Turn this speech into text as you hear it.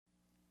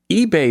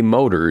eBay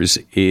Motors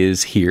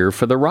is here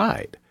for the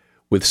ride.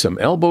 With some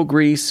elbow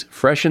grease,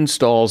 fresh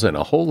installs, and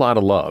a whole lot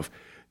of love,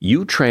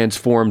 you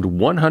transformed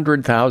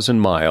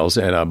 100,000 miles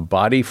and a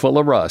body full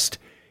of rust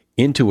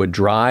into a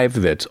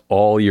drive that's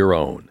all your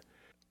own.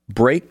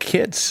 Brake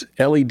kits,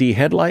 LED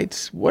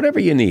headlights, whatever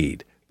you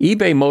need,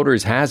 eBay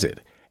Motors has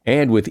it.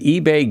 And with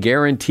eBay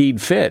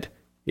Guaranteed Fit,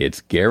 it's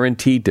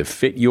guaranteed to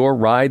fit your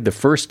ride the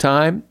first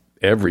time,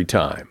 every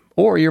time,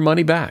 or your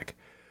money back.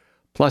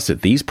 Plus,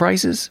 at these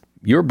prices,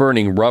 you're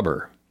burning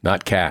rubber,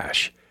 not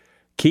cash.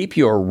 Keep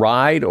your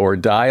ride or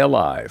die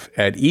alive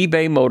at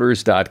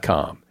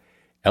ebaymotors.com.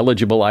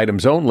 Eligible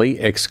items only,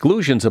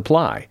 exclusions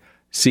apply.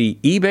 See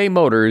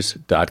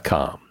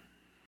ebaymotors.com.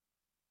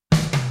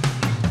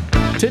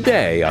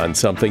 Today on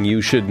Something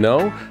You Should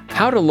Know,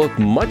 how to look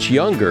much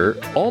younger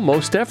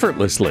almost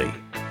effortlessly.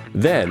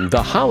 Then,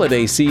 the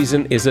holiday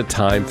season is a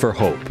time for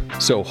hope.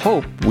 So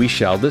hope we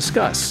shall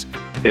discuss.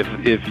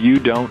 If you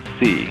don't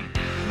see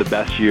the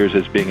best years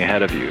as being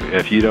ahead of you,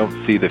 if you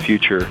don't see the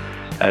future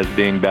as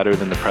being better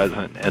than the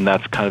present, and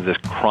that's kind of this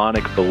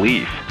chronic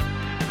belief,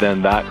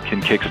 then that can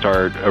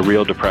kickstart a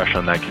real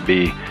depression that can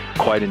be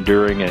quite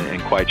enduring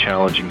and quite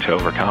challenging to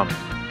overcome.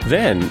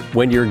 Then,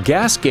 when your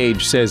gas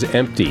gauge says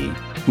empty,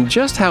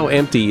 just how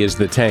empty is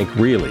the tank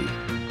really?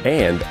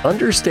 And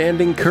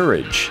understanding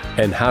courage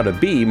and how to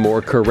be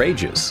more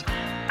courageous.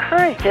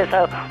 Courage is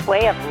a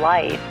way of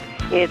life.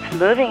 It's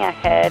moving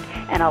ahead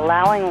and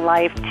allowing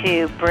life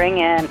to bring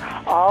in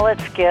all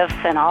its gifts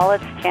and all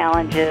its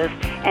challenges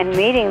and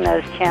meeting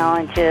those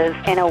challenges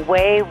in a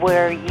way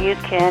where you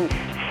can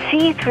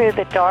see through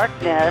the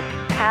darkness,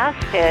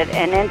 past it,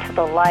 and into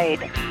the light.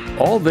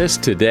 All this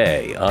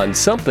today on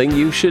Something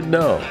You Should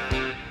Know.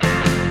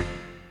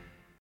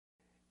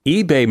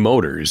 eBay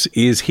Motors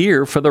is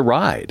here for the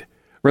ride.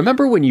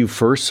 Remember when you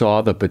first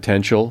saw the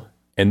potential?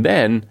 And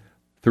then,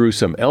 through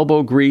some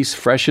elbow grease,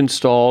 fresh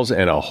installs,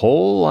 and a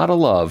whole lot of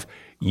love,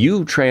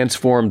 you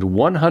transformed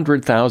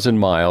 100,000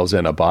 miles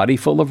and a body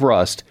full of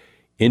rust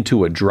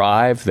into a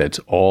drive that's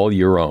all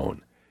your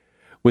own.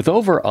 With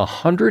over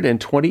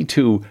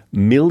 122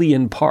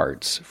 million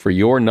parts for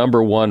your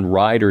number one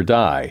ride or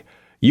die,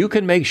 you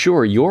can make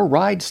sure your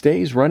ride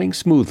stays running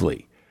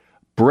smoothly.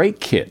 Brake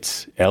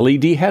kits,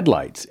 LED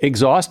headlights,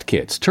 exhaust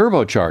kits,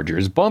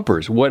 turbochargers,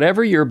 bumpers,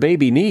 whatever your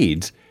baby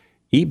needs,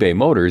 eBay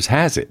Motors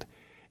has it.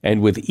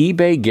 And with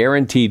eBay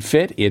Guaranteed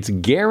Fit, it's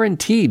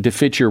guaranteed to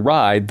fit your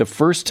ride the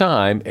first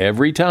time,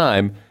 every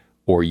time,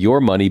 or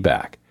your money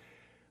back.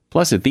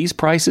 Plus, at these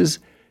prices,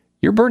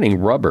 you're burning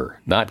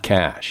rubber, not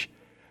cash.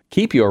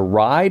 Keep your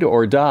ride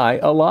or die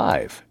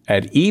alive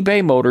at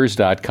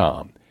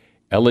ebaymotors.com.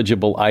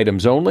 Eligible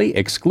items only,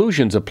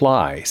 exclusions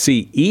apply.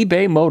 See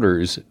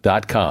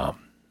ebaymotors.com.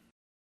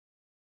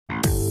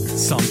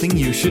 Something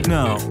you should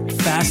know.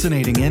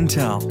 Fascinating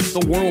intel,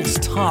 the world's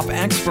top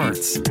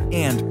experts,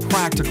 and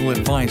practical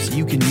advice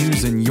you can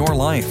use in your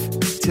life.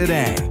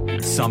 Today,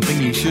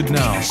 Something You Should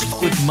Know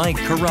with Mike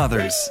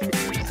Carruthers.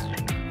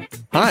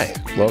 Hi,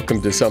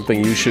 welcome to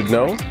Something You Should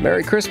Know.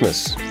 Merry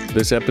Christmas.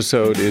 This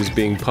episode is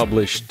being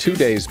published 2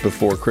 days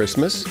before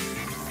Christmas,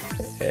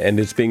 and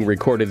it's being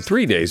recorded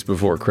 3 days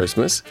before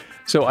Christmas.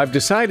 So I've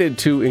decided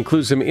to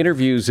include some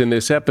interviews in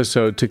this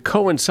episode to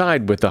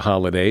coincide with the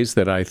holidays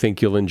that I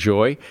think you'll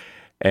enjoy,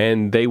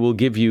 and they will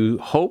give you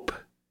hope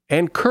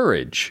and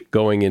courage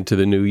going into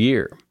the new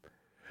year.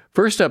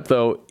 First up,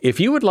 though, if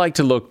you would like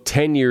to look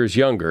 10 years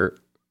younger,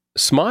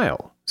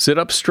 smile, sit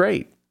up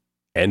straight,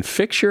 and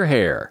fix your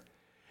hair.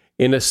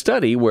 In a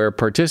study where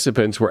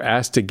participants were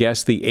asked to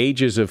guess the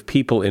ages of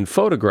people in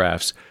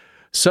photographs,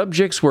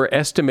 subjects were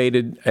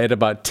estimated at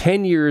about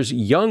 10 years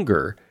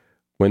younger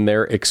when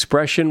their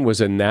expression was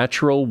a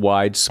natural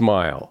wide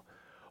smile.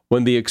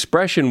 When the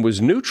expression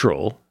was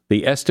neutral,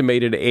 the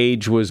estimated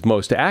age was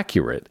most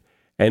accurate,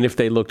 and if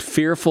they looked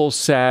fearful,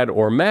 sad,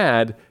 or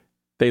mad,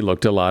 they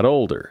looked a lot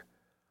older.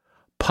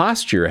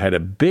 Posture had a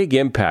big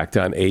impact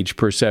on age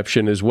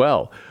perception as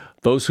well.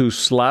 Those who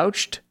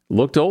slouched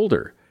looked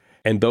older,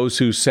 and those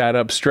who sat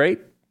up straight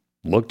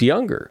looked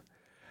younger.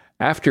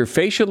 After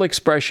facial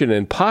expression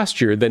and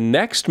posture, the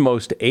next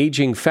most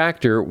aging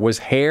factor was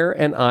hair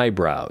and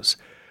eyebrows.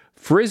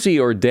 Frizzy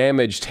or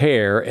damaged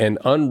hair and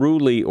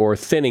unruly or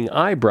thinning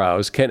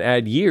eyebrows can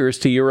add years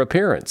to your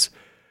appearance.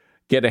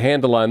 Get a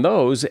handle on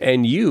those,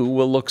 and you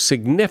will look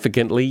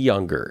significantly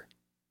younger.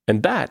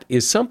 And that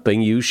is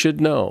something you should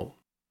know.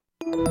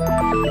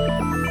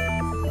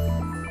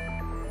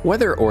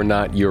 Whether or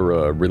not you're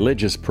a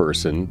religious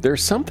person,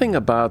 there's something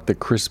about the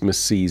Christmas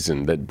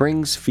season that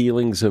brings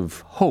feelings of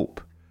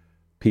hope.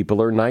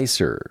 People are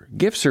nicer,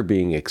 gifts are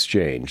being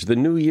exchanged, the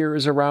new year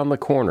is around the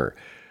corner.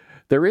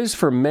 There is,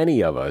 for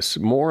many of us,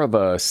 more of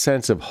a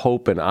sense of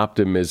hope and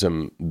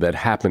optimism that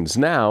happens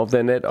now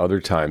than at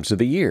other times of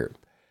the year.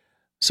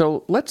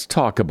 So let's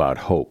talk about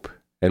hope.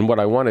 And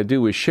what I want to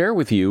do is share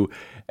with you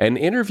an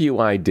interview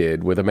I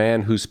did with a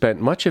man who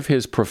spent much of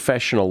his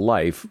professional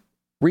life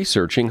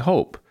researching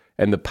hope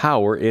and the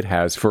power it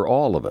has for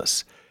all of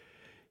us.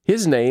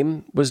 His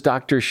name was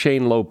Dr.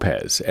 Shane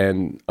Lopez,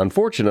 and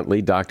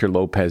unfortunately, Dr.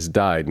 Lopez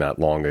died not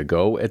long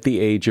ago at the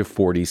age of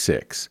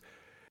 46.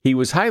 He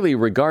was highly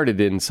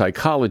regarded in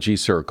psychology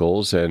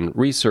circles and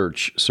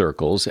research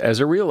circles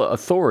as a real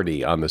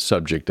authority on the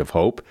subject of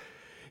hope.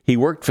 He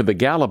worked for the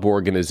Gallup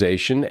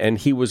organization, and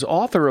he was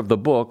author of the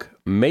book,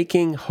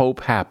 Making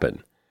Hope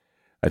Happen.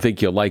 I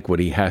think you'll like what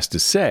he has to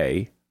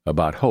say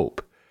about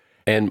hope.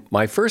 And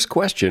my first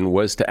question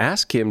was to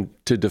ask him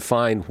to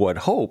define what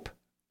hope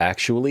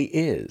actually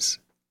is.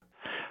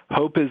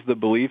 Hope is the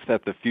belief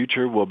that the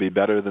future will be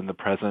better than the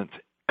present,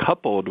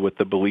 coupled with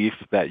the belief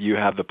that you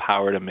have the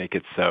power to make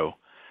it so.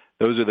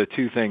 Those are the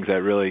two things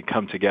that really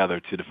come together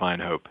to define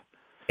hope.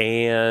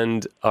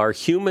 And are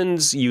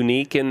humans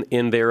unique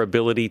in their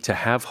ability to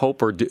have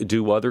hope, or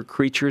do other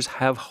creatures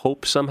have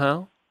hope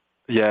somehow?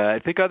 Yeah, I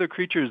think other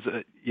creatures,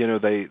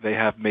 they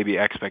have maybe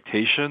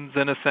expectations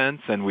in a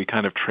sense, and we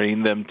kind of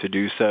train them to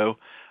do so,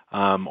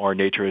 or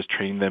nature has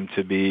trained them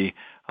to be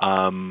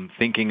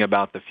thinking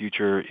about the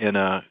future in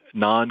a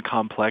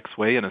non-complex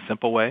way, in a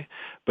simple way.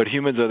 But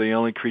humans are the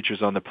only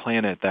creatures on the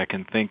planet that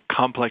can think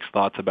complex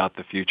thoughts about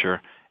the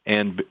future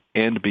and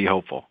be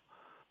hopeful.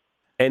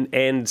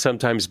 And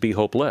sometimes be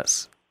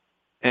hopeless.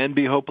 And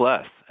be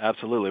hopeless,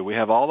 absolutely. We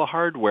have all the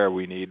hardware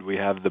we need. We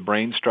have the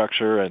brain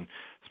structure and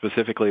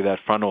specifically that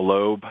frontal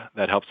lobe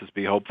that helps us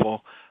be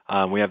hopeful.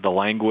 We have the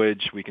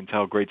language. We can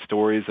tell great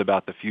stories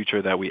about the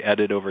future that we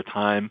edit over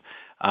time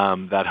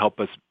that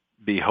help us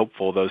be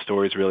hopeful. Those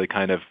stories really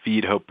kind of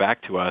feed hope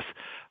back to us.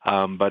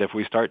 But if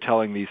we start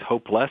telling these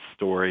hopeless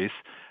stories,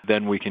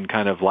 then we can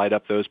kind of light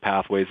up those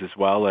pathways as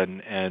well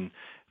and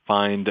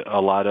find a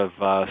lot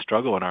of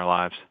struggle in our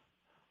lives.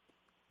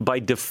 By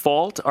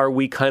default, are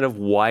we kind of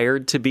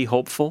wired to be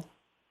hopeful?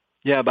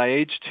 Yeah, by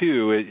age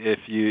 2, if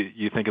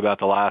you think about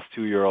the last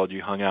 2-year-old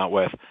you hung out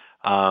with,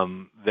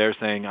 they're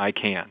saying, I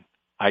can,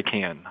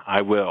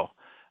 I will.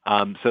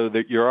 So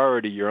that you're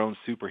already your own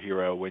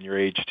superhero when you're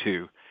age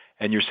 2,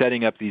 and you're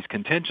setting up these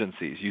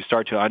contingencies. You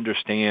start to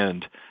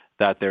understand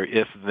that there are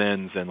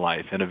if-thens in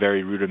life in a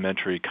very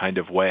rudimentary kind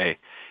of way.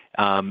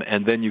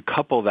 And then you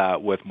couple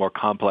that with more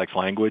complex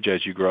language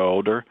as you grow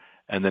older,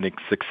 and then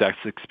success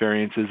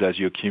experiences as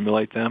you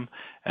accumulate them.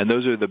 And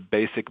those are the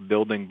basic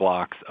building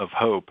blocks of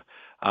hope.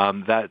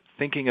 That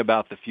thinking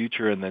about the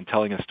future and then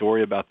telling a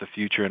story about the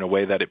future in a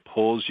way that it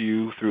pulls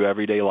you through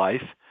everyday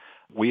life,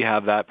 we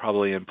have that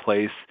probably in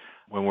place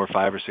when we're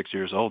 5 or 6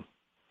 years old.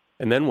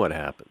 And then what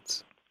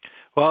happens?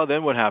 Well,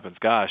 then what happens?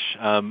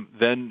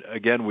 Then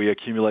again, we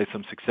accumulate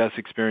some success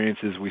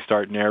experiences. We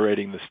start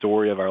narrating the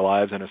story of our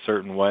lives in a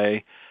certain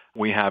way.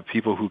 We have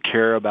people who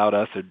care about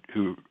us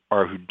who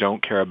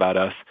don't care about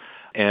us.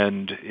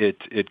 And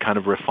it kind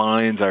of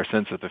refines our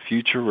sense of the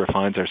future,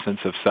 refines our sense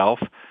of self.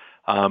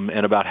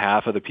 And about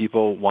half of the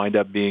people wind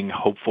up being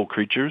hopeful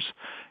creatures,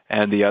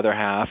 and the other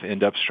half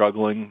end up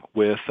struggling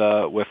with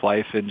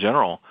life in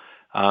general.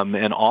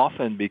 And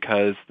often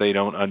because they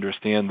don't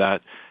understand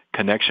that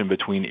connection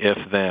between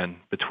if-then,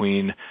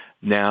 between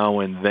now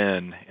and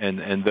then,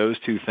 and those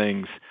two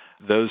things,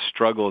 those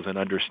struggles in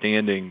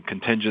understanding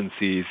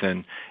contingencies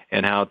and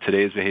how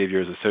today's behavior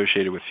is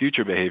associated with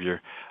future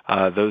behavior,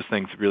 those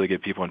things really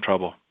get people in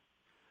trouble.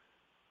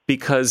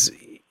 Because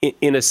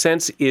in a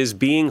sense, is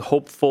being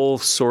hopeful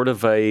sort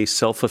of a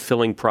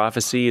self-fulfilling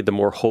prophecy? The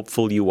more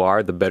hopeful you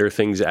are, the better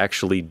things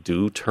actually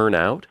do turn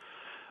out?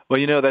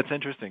 Well, that's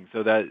interesting.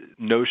 So that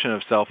notion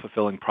of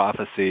self-fulfilling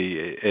prophecy,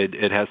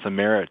 it has some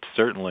merit,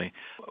 certainly.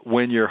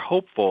 When you're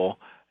hopeful,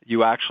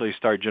 you actually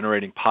start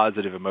generating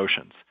positive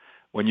emotions.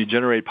 When you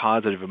generate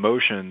positive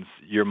emotions,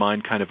 your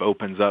mind kind of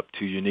opens up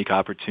to unique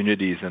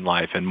opportunities in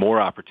life and more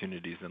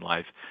opportunities in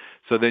life.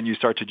 So then you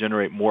start to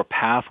generate more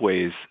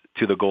pathways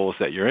to the goals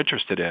that you're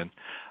interested in.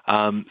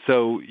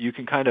 So you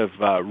can kind of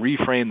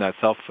reframe that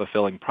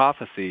self-fulfilling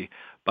prophecy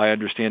by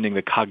understanding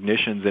the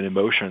cognitions and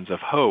emotions of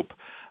hope.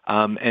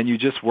 And you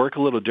just work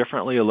a little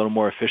differently, a little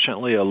more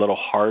efficiently, a little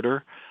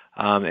harder,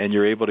 and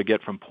you're able to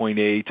get from point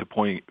A to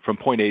point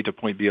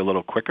B a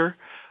little quicker.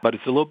 But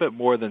it's a little bit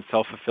more than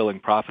self-fulfilling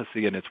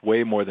prophecy, and it's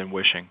way more than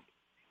wishing.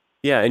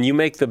 Yeah, and you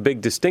make the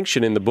big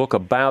distinction in the book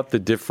about the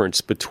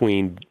difference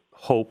between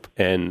hope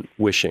and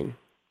wishing.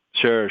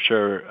 Sure.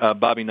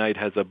 Bobby Knight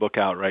has a book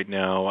out right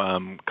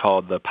now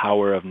called The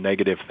Power of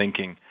Negative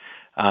Thinking,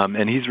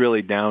 and he's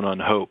really down on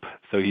hope.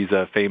 So he's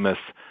a famous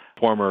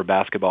former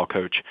basketball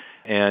coach,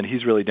 and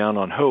he's really down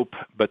on hope,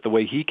 but the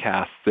way he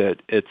casts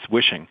it, it's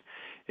wishing.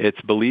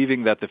 It's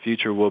believing that the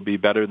future will be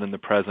better than the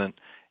present,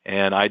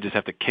 and I just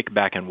have to kick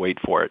back and wait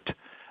for it.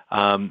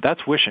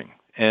 That's wishing.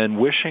 And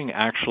wishing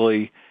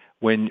actually,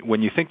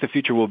 when you think the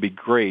future will be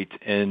great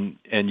and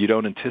you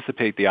don't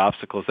anticipate the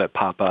obstacles that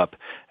pop up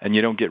and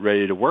you don't get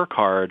ready to work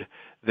hard,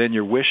 then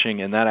you're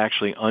wishing, and that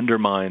actually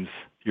undermines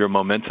your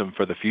momentum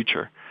for the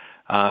future.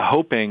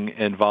 Hoping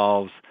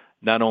involves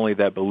not only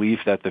that belief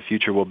that the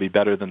future will be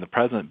better than the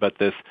present, but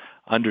this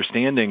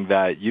understanding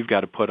that you've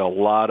got to put a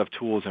lot of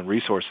tools and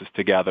resources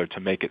together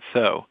to make it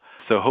so.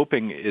 So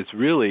hoping is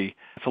really,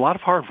 it's a lot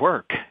of hard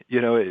work.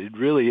 It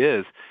really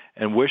is.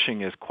 And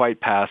wishing is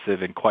quite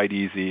passive and quite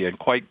easy and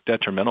quite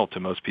detrimental to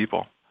most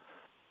people.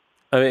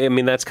 I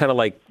mean, that's kind of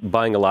like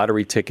buying a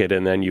lottery ticket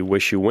and then you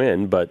wish you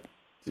win, but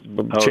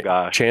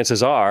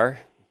chances are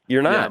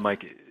you're not. Yeah,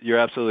 Mike, you're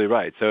absolutely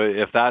right. So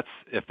if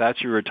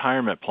that's your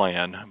retirement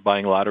plan,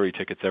 buying lottery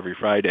tickets every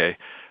Friday,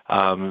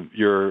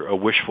 you're a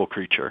wishful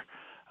creature.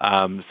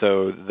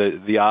 So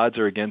the odds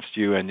are against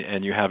you,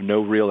 and you have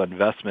no real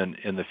investment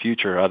in the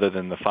future other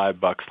than the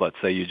 $5, let's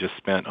say, you just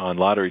spent on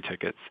lottery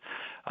tickets.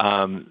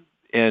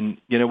 And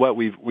you know what?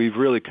 We've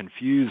really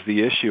confused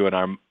the issue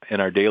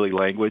in our daily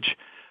language.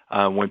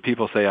 When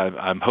people say,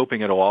 "I'm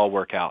hoping it'll all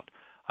work out.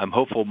 I'm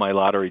hopeful my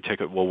lottery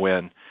ticket will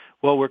win."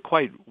 Well, we're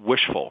quite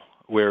wishful.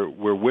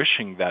 We're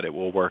wishing that it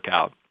will work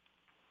out,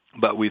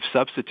 but we've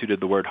substituted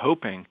the word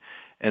hoping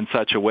in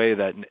such a way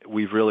that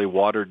we've really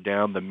watered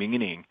down the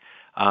meaning.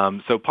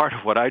 So part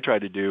of what I try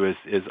to do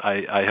is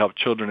I help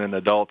children and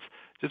adults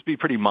just be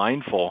pretty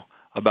mindful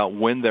about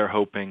when they're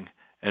hoping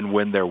and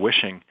when they're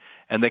wishing.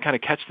 And they kind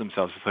of catch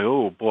themselves and say,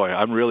 "Oh boy,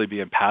 I'm really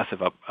being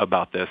passive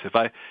about this.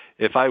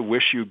 If I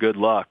wish you good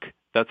luck,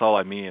 that's all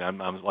I mean.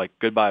 I'm like,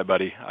 goodbye,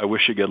 buddy. I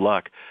wish you good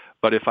luck.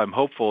 But if I'm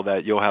hopeful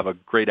that you'll have a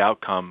great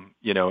outcome,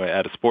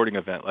 at a sporting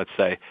event, let's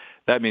say,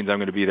 that means I'm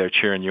going to be there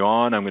cheering you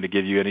on. I'm going to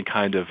give you any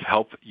kind of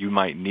help you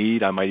might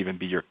need. I might even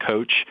be your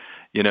coach,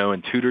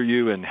 and tutor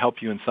you and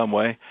help you in some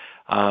way.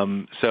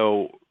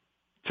 So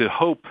to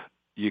hope,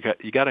 you got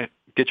to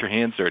get your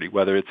hands dirty,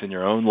 whether it's in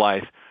your own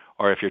life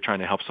or if you're trying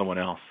to help someone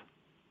else."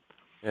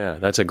 Yeah,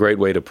 that's a great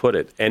way to put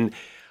it. And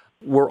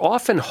we're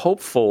often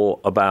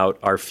hopeful about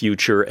our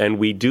future and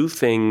we do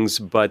things,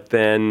 but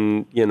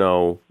then,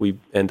 we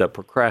end up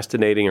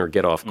procrastinating or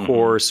get off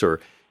course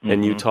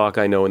and you talk,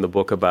 I know in the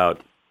book, about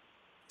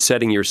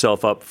setting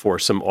yourself up for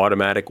some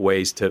automatic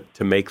ways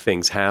to make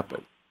things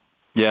happen.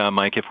 Yeah,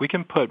 Mike, if we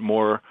can put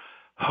more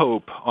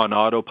hope on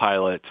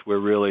autopilot, we're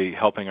really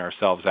helping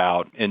ourselves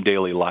out in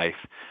daily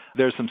life.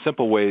 There's some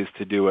simple ways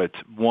to do it.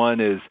 One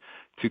is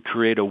to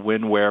create a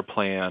win-where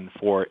plan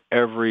for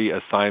every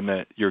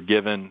assignment you're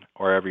given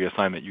or every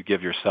assignment you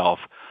give yourself.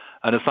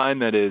 An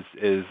assignment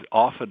is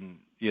often,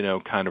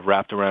 kind of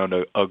wrapped around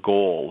a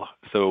goal.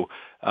 So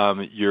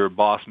your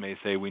boss may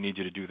say, "We need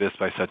you to do this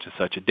by such and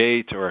such a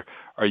date," or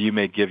you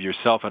may give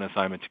yourself an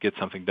assignment to get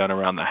something done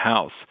around the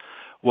house.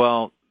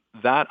 Well,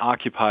 that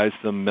occupies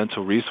some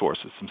mental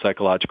resources, some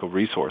psychological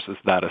resources,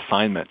 that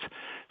assignment.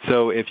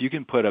 So if you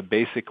can put a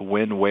basic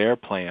win-where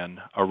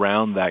plan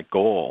around that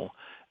goal,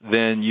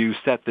 then you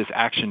set this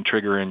action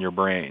trigger in your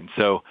brain.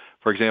 So,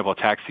 for example,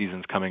 tax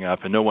season's coming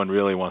up, and no one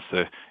really wants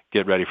to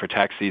get ready for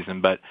tax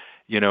season. But,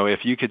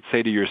 if you could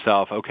say to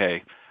yourself,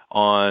 okay,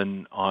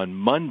 on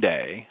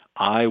Monday,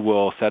 I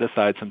will set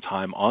aside some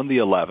time on the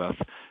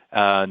 11th,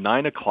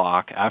 9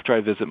 o'clock, after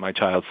I visit my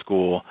child's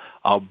school,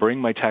 I'll bring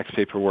my tax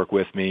paperwork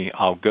with me,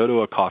 I'll go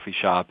to a coffee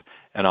shop,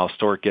 and I'll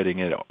start getting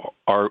it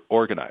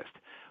organized.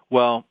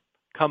 Well,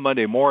 come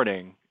Monday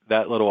morning,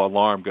 that little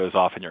alarm goes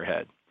off in your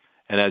head.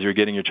 And as you're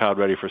getting your child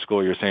ready for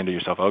school, you're saying to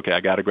yourself, okay, I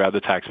got to grab the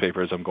tax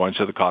papers. I'm going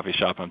to the coffee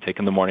shop. I'm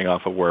taking the morning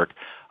off of work.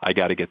 I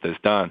got to get this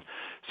done.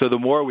 So the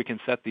more we can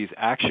set these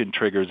action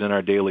triggers in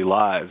our daily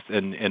lives,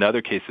 and in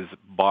other cases,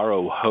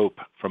 borrow hope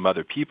from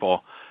other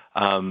people,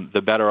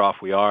 the better off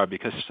we are,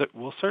 because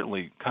we'll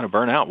certainly kind of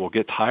burn out. We'll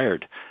get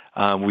tired.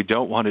 We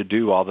don't want to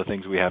do all the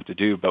things we have to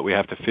do, but we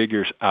have to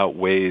figure out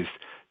ways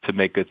to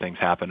make good things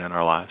happen in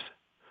our lives.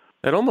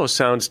 That almost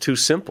sounds too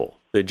simple.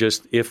 It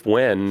just,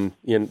 when,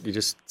 it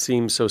just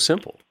seems so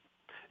simple.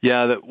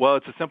 Yeah,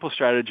 it's a simple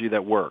strategy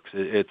that works.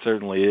 It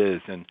certainly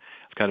is, and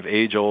it's kind of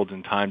age-old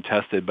and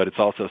time-tested, but it's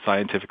also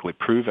scientifically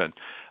proven.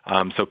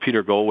 So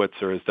Peter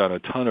Gollwitzer has done a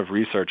ton of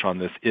research on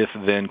this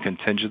if-then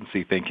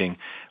contingency thinking,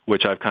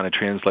 which I've kind of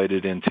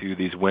translated into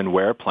these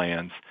win-where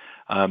plans.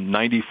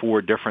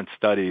 94 different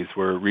studies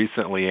were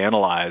recently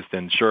analyzed,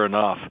 and sure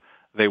enough,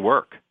 they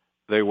work.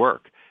 They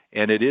work.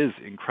 And it is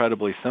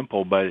incredibly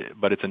simple,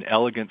 but it's an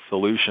elegant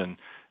solution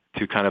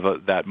to kind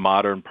of that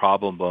modern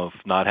problem of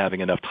not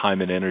having enough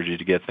time and energy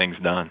to get things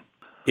done.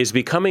 Is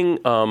becoming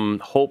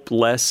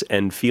hopeless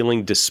and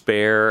feeling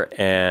despair,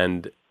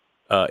 and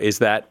is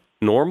that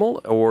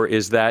normal, or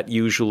is that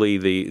usually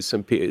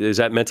is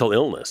that mental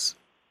illness?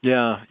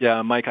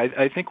 Yeah, Mike,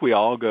 I think we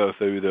all go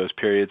through those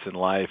periods in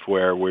life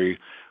where we're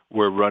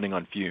running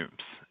on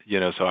fumes.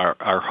 So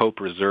our hope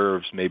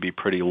reserves may be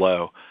pretty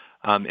low.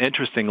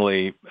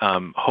 Interestingly,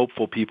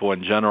 hopeful people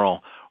in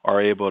general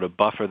are able to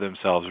buffer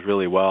themselves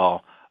really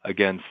well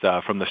against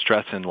from the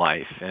stress in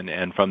life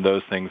and from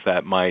those things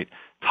that might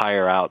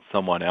tire out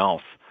someone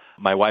else.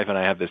 My wife and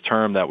I have this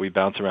term that we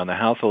bounce around the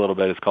house a little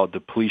bit. It's called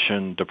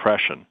depletion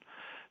depression.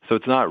 So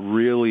it's not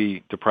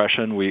really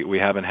depression. We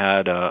haven't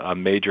had a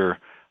major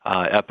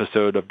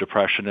episode of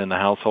depression in the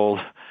household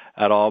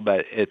at all,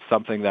 but it's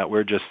something that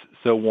we're just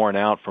so worn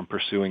out from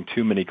pursuing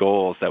too many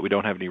goals that we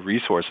don't have any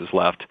resources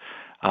left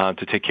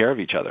to take care of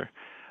each other.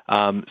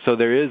 So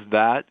there is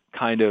that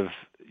kind of,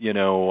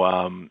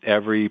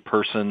 every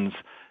person's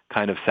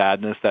kind of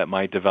sadness that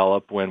might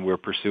develop when we're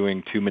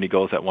pursuing too many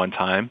goals at one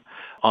time.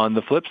 On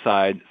the flip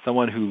side,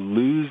 someone who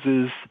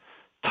loses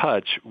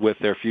touch with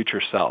their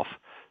future self,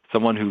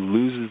 someone who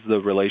loses the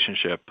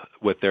relationship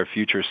with their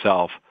future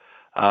self,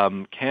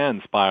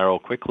 can spiral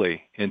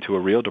quickly into a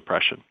real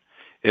depression.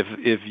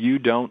 If you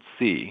don't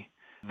see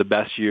the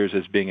best years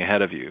as being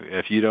ahead of you,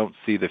 if you don't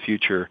see the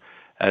future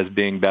as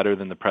being better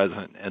than the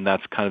present, and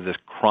that's kind of this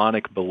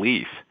chronic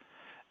belief,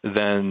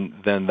 then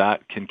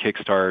that can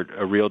kickstart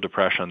a real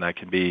depression that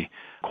can be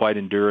quite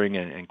enduring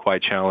and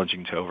quite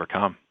challenging to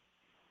overcome.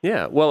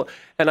 Yeah, well,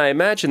 and I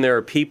imagine there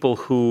are people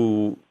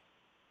who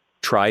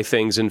try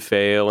things and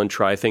fail and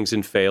try things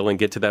and fail and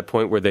get to that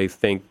point where they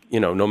think,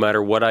 no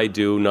matter what I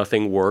do,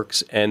 nothing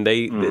works, and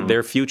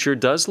their future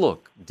does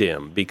look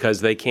dim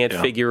because they can't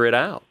figure it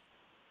out.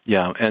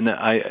 Yeah, and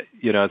I, as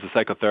a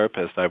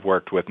psychotherapist, I've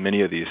worked with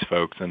many of these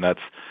folks, and that's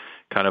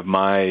kind of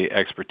my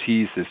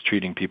expertise is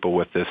treating people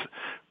with this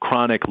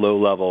chronic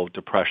low-level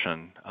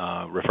depression,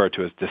 referred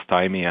to as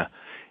dysthymia.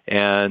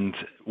 And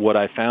what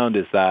I found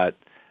is that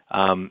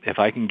if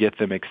I can get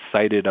them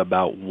excited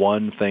about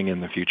one thing in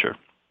the future,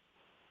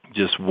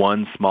 just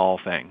one small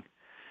thing,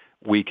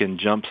 we can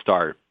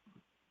jumpstart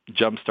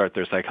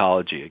their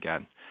psychology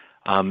again.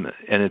 And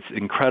it's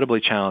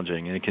incredibly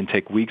challenging, and it can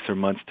take weeks or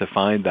months to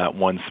find that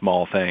one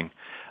small thing.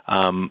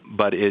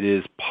 But it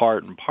is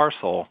part and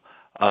parcel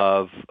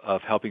of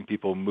helping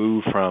people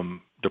move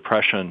from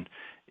depression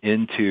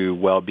into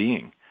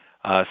well-being.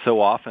 So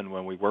often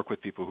when we work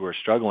with people who are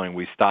struggling,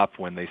 we stop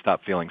when they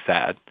stop feeling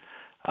sad.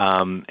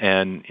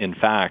 And in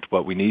fact,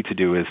 what we need to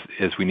do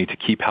is we need to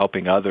keep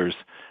helping others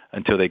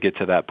until they get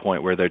to that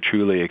point where they're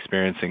truly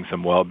experiencing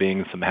some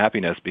well-being, some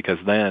happiness, because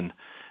then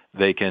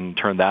they can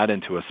turn that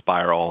into a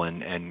spiral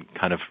and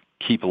kind of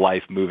keep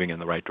life moving in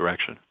the right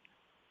direction.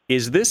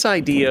 Is this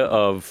idea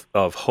of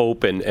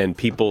hope and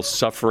people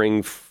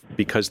suffering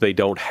because they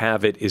don't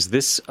have it, is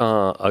this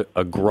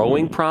a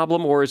growing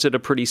problem, or is it a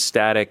pretty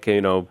static,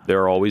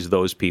 there are always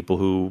those people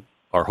who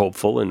are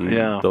hopeful and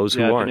those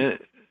who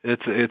aren't?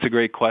 It's a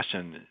great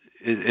question.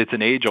 It's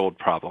an age-old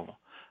problem.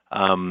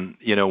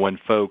 When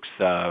folks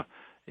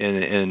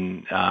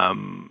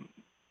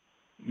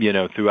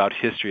throughout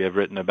history have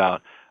written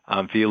about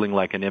feeling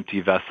like an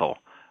empty vessel,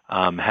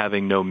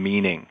 having no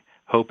meaning.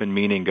 Hope and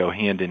meaning go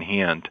hand in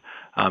hand.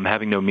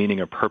 Having no meaning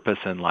or purpose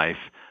in life,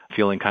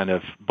 feeling kind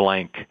of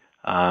blank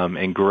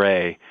and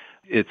gray.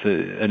 It's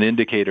an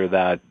indicator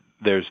that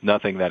there's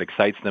nothing that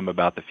excites them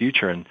about the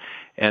future.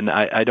 And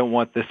I don't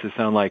want this to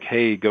sound like,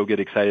 hey, go get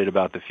excited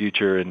about the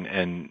future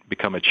and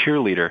become a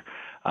cheerleader.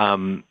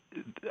 I'm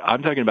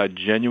talking about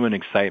genuine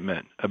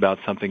excitement about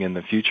something in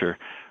the future.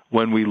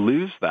 When we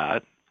lose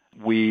that,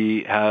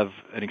 we have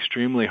an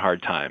extremely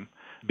hard time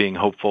being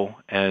hopeful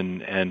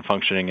and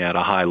functioning at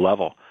a high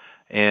level.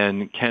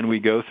 And can we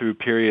go through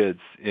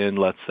periods in,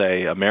 let's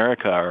say,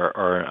 America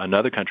or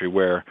another country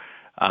where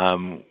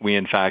we,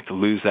 in fact,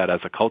 lose that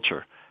as a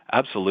culture?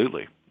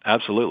 Absolutely.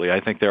 Absolutely.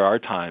 I think there are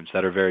times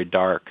that are very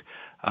dark,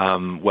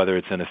 whether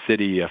it's in a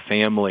city, a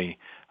family,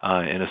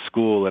 in a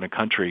school, in a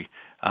country,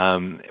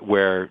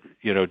 where,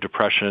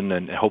 depression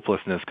and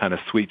hopelessness kind of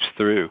sweeps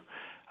through.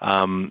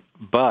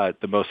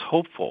 But the most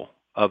hopeful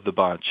of the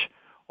bunch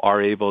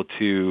are able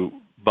to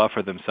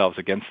buffer themselves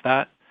against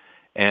that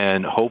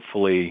and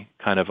hopefully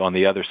kind of on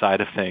the other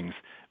side of things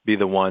be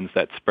the ones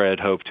that spread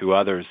hope to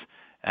others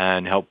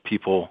and help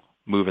people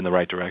move in the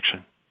right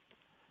direction.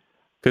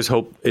 Because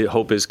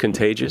hope is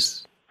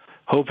contagious?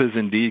 Hope is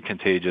indeed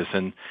contagious,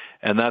 and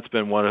that's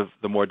been one of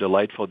the more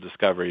delightful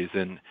discoveries.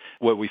 And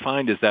what we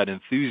find is that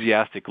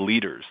enthusiastic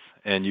leaders,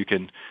 and you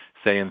can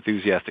say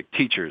enthusiastic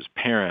teachers,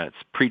 parents,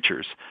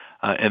 preachers,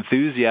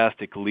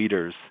 enthusiastic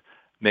leaders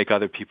make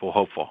other people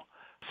hopeful.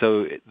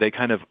 So they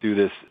kind of do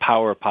this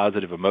power of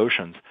positive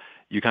emotions.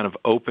 You kind of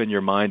open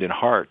your mind and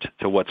heart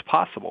to what's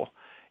possible.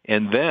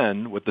 And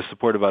then with the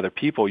support of other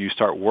people, you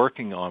start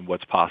working on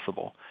what's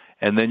possible.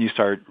 And then you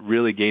start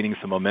really gaining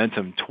some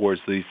momentum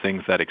towards these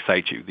things that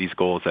excite you, these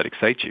goals that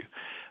excite you.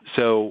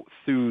 So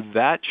through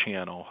that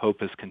channel,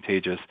 hope is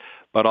contagious,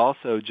 but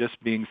also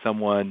just being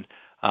someone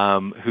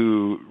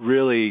who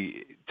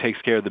really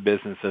takes care of the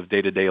business of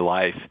day-to-day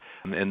life,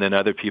 and then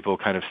other people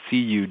kind of see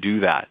you do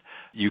that.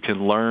 You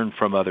can learn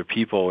from other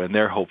people and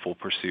their hopeful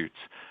pursuits.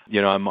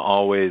 I'm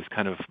always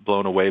kind of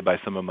blown away by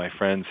some of my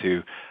friends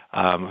who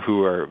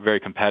are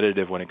very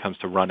competitive when it comes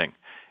to running.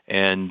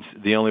 And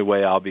the only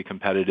way I'll be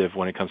competitive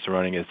when it comes to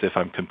running is if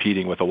I'm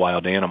competing with a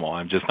wild animal.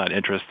 I'm just not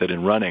interested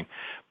in running.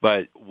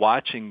 But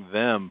watching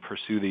them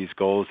pursue these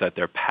goals that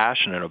they're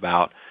passionate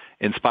about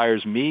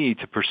inspires me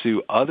to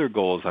pursue other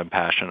goals I'm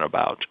passionate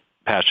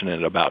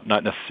about,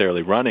 not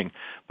necessarily running,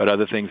 but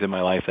other things in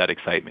my life that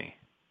excite me.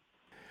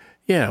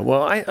 Yeah,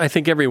 well, I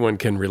think everyone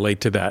can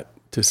relate to that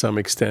to some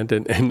extent,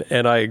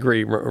 and I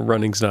agree,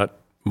 running's not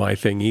my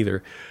thing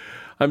either.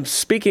 I'm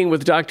speaking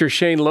with Dr.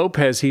 Shane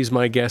Lopez. He's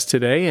my guest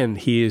today, and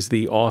he is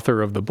the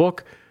author of the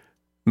book,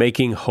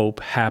 Making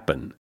Hope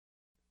Happen.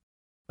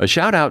 A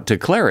shout out to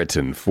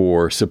Claritin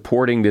for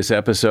supporting this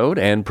episode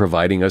and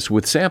providing us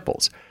with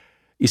samples.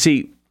 You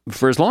see,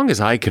 for as long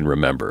as I can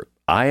remember,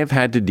 I have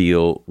had to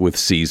deal with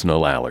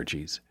seasonal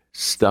allergies.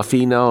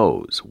 Stuffy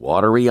nose,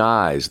 watery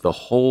eyes, the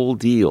whole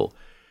deal.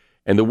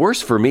 And the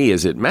worst for me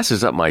is it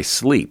messes up my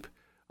sleep.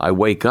 I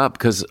wake up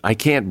because I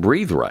can't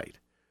breathe right.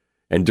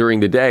 And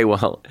during the day,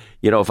 well,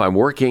 if I'm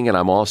working and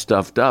I'm all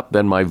stuffed up,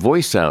 then my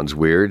voice sounds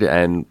weird,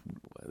 and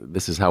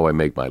this is how I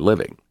make my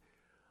living.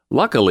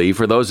 Luckily,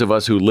 for those of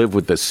us who live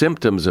with the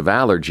symptoms of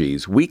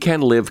allergies, we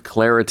can live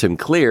Claritin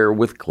Clear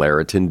with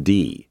Claritin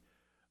D.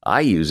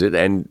 I use it,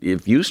 and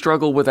if you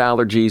struggle with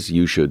allergies,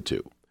 you should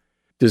too.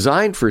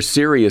 Designed for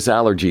serious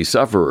allergy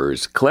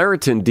sufferers,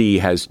 Claritin D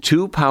has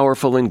 2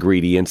 powerful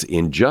ingredients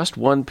in just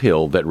one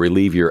pill that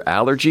relieve your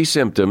allergy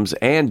symptoms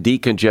and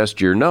decongest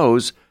your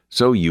nose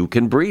so you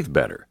can breathe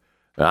better.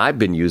 I've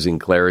been using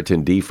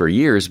Claritin D for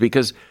years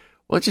because,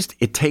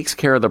 it takes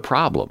care of the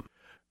problem.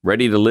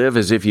 Ready to live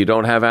as if you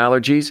don't have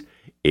allergies?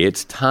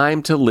 It's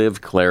time to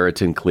live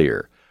Claritin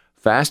Clear.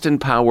 Fast and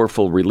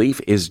powerful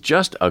relief is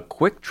just a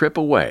quick trip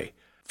away.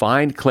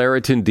 Find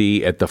Claritin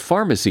D at the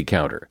pharmacy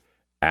counter.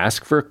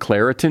 Ask for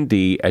Claritin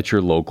D at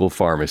your local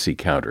pharmacy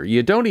counter.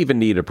 You don't even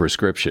need a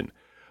prescription.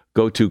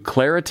 Go to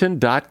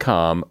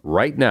Claritin.com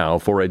right now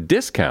for a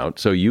discount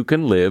so you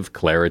can live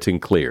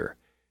Claritin Clear.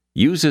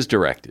 Use as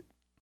directed.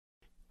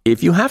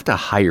 If you have to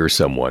hire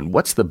someone,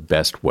 what's the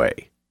best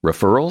way?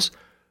 Referrals?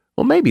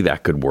 Well, maybe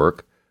that could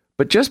work.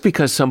 But just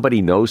because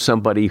somebody knows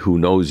somebody who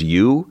knows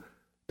you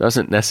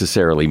doesn't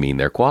necessarily mean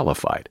they're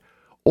qualified.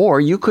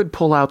 Or you could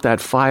pull out that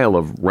file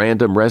of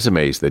random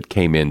resumes that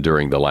came in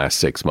during the last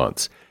 6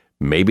 months.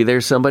 Maybe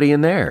there's somebody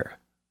in there.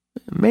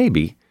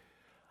 Maybe.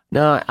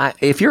 Now,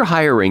 if you're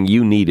hiring,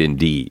 you need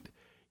Indeed.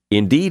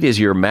 Indeed is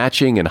your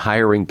matching and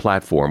hiring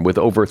platform with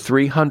over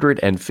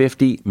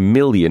 350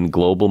 million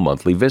global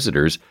monthly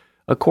visitors,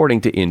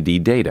 according to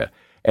Indeed data,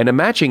 and a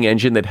matching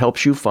engine that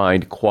helps you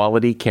find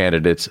quality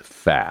candidates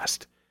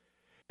fast.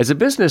 As a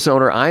business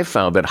owner, I've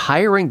found that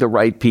hiring the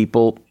right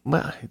people,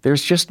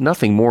 there's just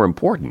nothing more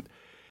important.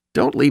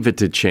 Don't leave it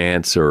to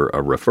chance or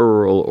a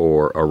referral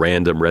or a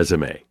random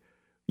resume.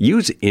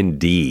 Use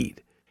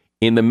Indeed.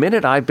 In the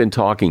minute I've been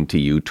talking to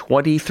you,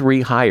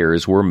 23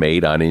 hires were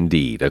made on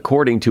Indeed,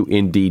 according to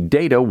Indeed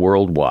data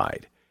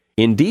worldwide.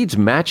 Indeed's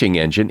matching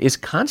engine is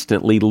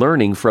constantly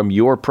learning from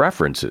your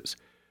preferences.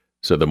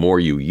 So the more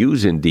you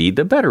use Indeed,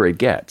 the better it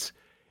gets.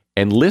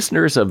 And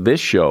listeners of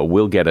this show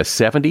will get a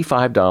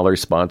 $75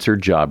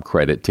 sponsored job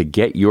credit to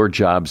get your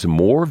jobs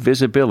more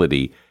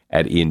visibility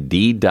at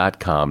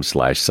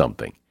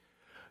Indeed.com/something.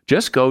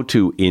 Just go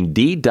to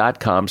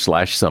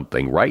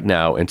Indeed.com/something right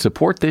now and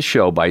support this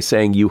show by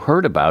saying you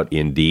heard about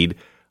Indeed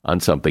on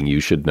Something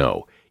You Should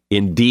Know.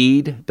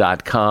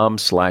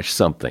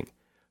 Indeed.com/something.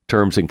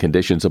 Terms and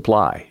conditions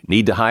apply.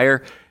 Need to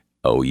hire?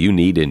 Oh, you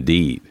need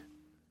Indeed.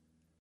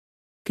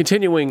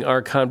 Continuing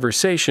our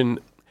conversation,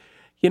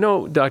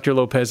 Dr.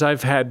 Lopez,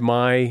 I've had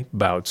my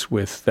bouts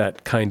with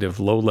that kind of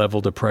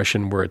low-level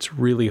depression where it's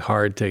really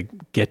hard to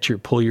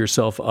pull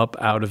yourself up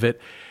out of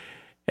it.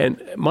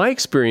 And my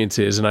experience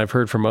is, and I've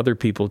heard from other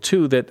people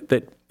too,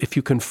 that if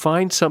you can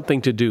find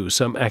something to do,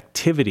 some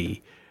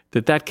activity,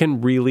 that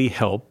can really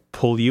help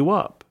pull you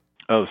up.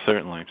 Oh,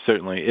 certainly.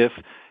 If,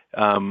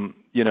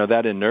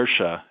 that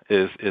inertia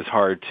is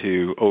hard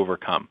to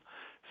overcome.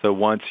 So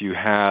once you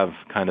have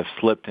kind of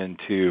slipped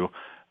into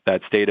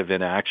that state of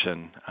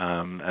inaction,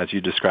 as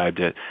you described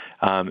it,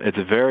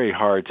 it's very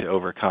hard to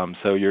overcome.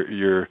 So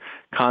you're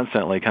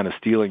constantly kind of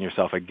steeling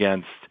yourself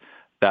against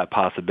that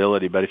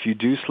possibility. But if you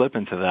do slip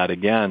into that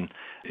again,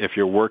 if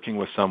you're working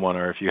with someone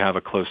or if you have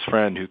a close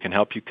friend who can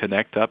help you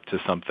connect up to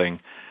something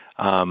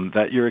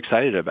that you're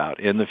excited about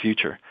in the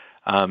future.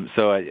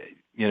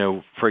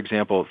 For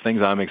example,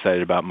 things I'm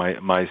excited about,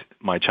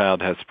 my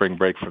child has spring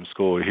break from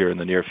school here in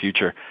the near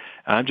future.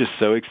 And I'm just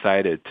so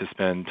excited to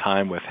spend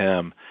time with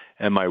him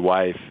and my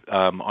wife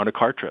on a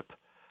car trip.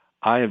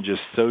 I am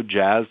just so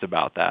jazzed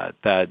about that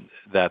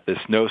the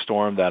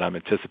snowstorm that I'm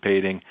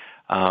anticipating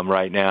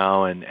right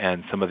now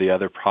and some of the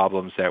other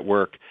problems at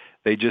work,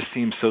 they just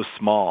seem so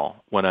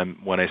small when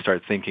I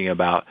start thinking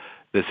about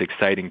this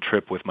exciting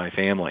trip with my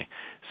family.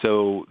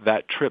 So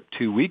that trip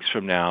 2 weeks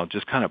from now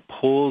just kind of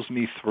pulls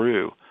me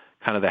through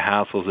kind of the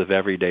hassles of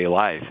everyday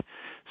life.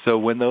 So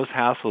when those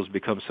hassles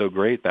become so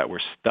great that we're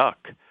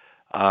stuck,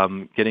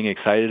 getting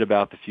excited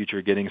about the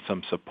future, getting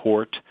some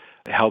support,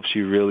 helps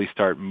you really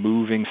start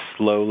moving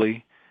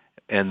slowly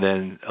and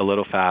then a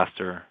little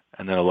faster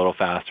and then a little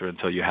faster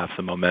until you have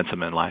some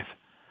momentum in life.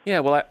 Yeah,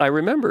 well, I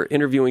remember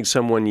interviewing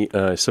someone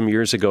some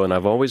years ago, and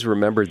I've always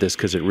remembered this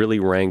because it really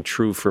rang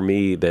true for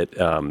me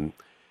that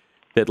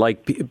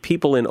like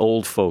people in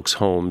old folks'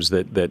 homes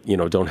that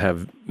don't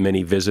have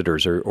many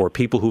visitors, or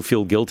people who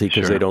feel guilty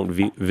because they don't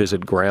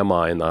visit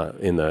grandma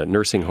in the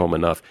nursing home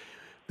enough,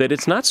 that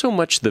it's not so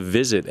much the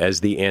visit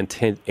as the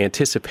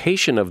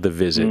anticipation of the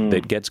visit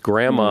that gets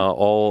grandma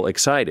all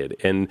excited.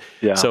 And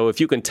so if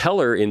you can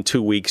tell her in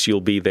 2 weeks you'll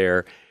be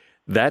there,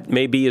 that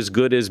may be as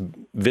good as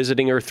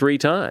visiting her 3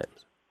 times.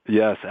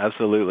 Yes,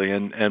 absolutely.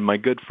 And my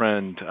good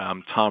friend,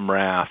 Tom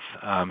Rath,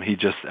 he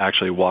just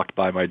actually walked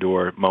by my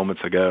door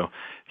moments ago.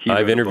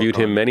 I've interviewed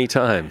him many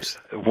times.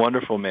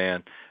 Wonderful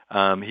man.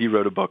 He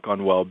wrote a book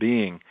on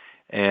well-being.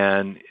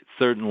 And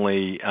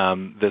certainly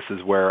this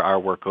is where our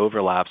work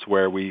overlaps,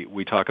 where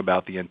we talk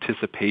about the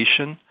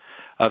anticipation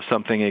of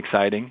something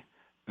exciting,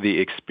 the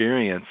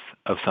experience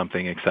of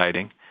something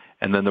exciting,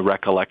 and then the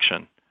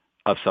recollection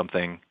of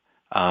something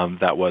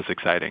that was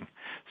exciting.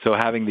 So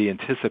having the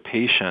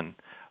anticipation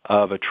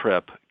of a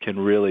trip can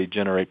really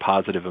generate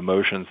positive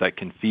emotions that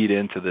can feed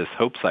into this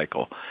hope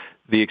cycle.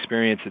 The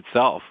experience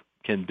itself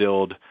can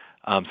build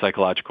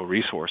psychological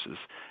resources.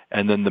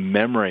 And then the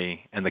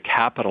memory and the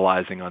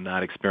capitalizing on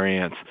that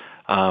experience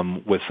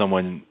with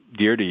someone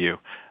dear to you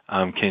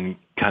can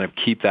kind of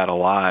keep that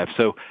alive.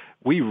 So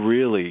we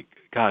really,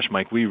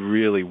 Mike, we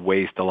really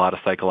waste a lot of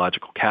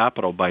psychological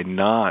capital by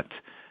not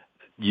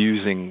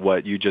using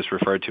what you just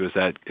referred to as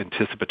that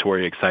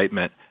anticipatory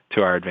excitement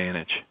to our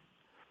advantage.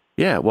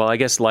 Yeah, well, I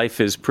guess life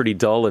is pretty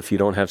dull if you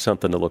don't have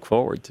something to look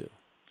forward to.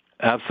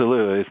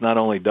 Absolutely. It's not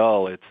only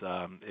dull, it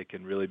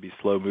can really be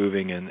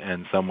slow-moving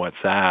and somewhat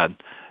sad.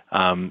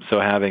 So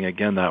having,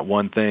 again, that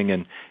one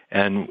thing,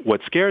 and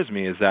what scares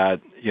me is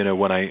that,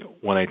 when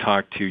I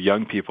talk to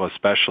young people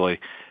especially,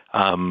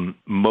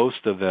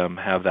 most of them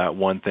have that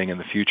one thing in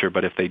the future,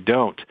 but if they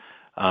don't,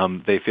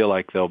 they feel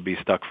like they'll be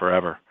stuck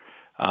forever.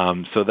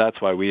 So that's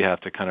why we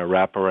have to kind of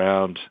wrap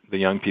around the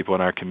young people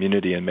in our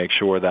community and make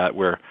sure that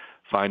we're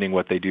finding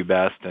what they do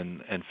best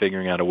and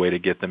figuring out a way to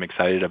get them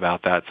excited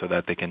about that so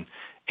that they can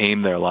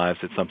aim their lives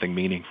at something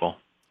meaningful.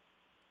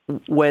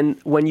 When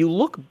you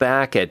look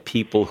back at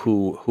people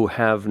who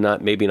have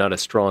maybe not a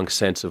strong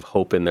sense of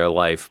hope in their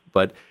life,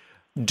 but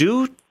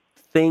do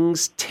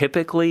things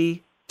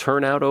typically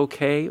turn out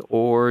okay,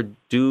 or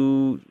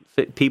do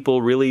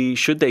people really,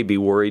 should they be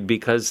worried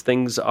because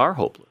things are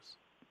hopeless?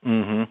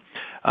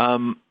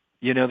 Mm-hmm.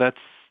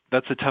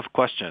 That's a tough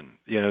question.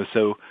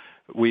 So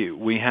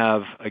we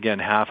have, again,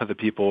 half of the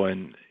people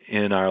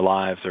in our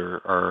lives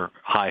are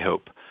high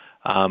hope.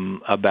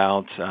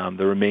 About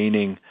the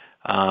remaining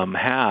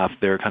half,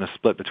 they're kind of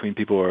split between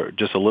people who are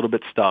just a little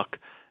bit stuck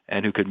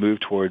and who could move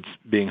towards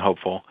being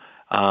hopeful,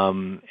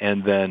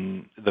 and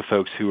then the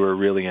folks who are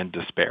really in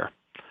despair.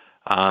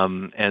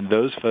 And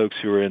those folks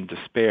who are in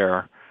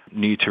despair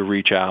need to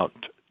reach out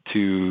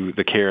to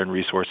the care and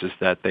resources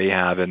that they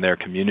have in their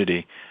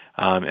community,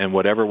 and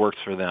whatever works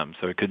for them.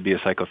 So it could be a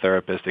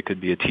psychotherapist, it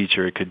could be a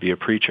teacher, it could be a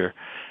preacher,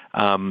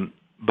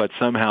 but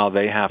somehow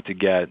they have to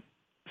get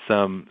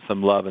some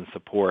love and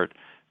support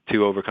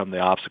to overcome the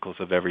obstacles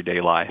of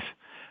everyday life.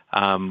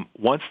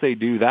 Once they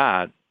do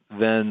that,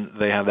 then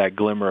they have that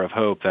glimmer of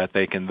hope that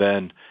they can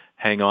then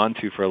hang on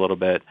to for a little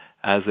bit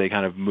as they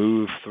kind of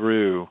move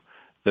through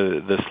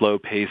the slow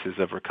paces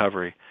of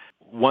recovery.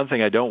 One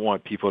thing I don't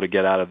want people to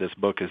get out of this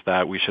book is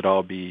that we should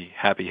all be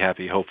happy,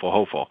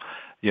 hopeful.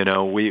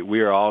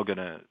 We are all going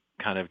to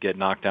kind of get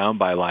knocked down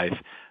by life,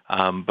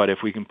 but if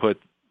we can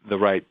put the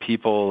right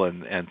people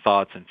and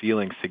thoughts and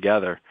feelings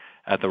together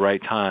at the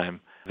right time,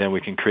 then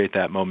we can create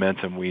that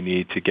momentum we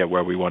need to get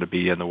where we want to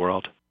be in the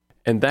world.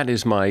 And that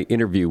is my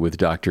interview with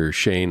Dr.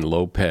 Shane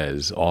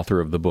Lopez, author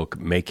of the book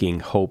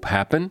Making Hope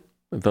Happen,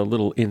 the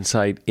little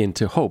insight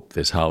into hope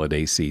this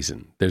holiday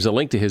season. There's a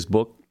link to his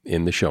book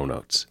in the show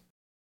notes.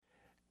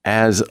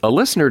 As a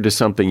listener to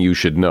Something You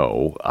Should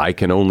Know, I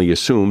can only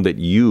assume that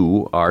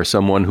you are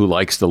someone who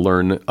likes to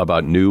learn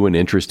about new and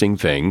interesting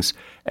things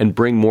and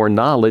bring more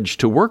knowledge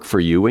to work for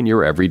you in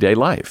your everyday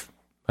life.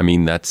 I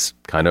mean, that's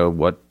kind of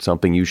what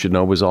Something You Should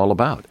Know is all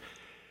about.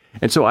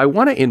 And so I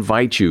want to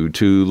invite you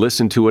to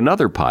listen to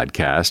another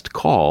podcast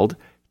called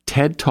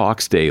TED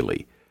Talks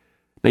Daily.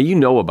 Now, you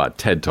know about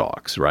TED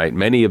Talks, right?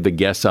 Many of the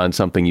guests on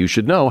Something You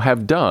Should Know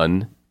have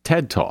done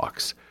TED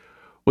Talks.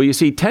 Well, you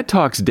see, TED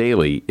Talks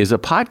Daily is a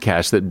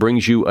podcast that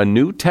brings you a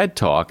new TED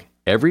Talk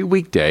every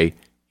weekday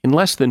in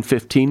less than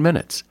 15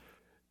 minutes.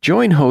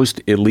 Join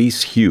host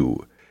Elise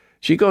Hu.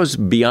 She goes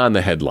beyond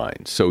the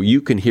headlines, so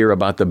you can hear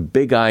about the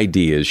big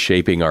ideas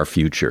shaping our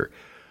future.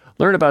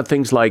 Learn about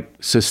things like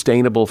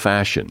sustainable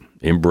fashion,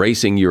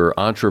 embracing your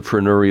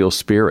entrepreneurial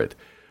spirit,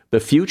 the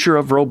future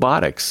of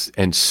robotics,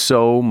 and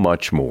so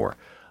much more.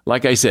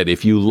 Like I said,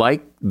 if you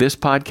like this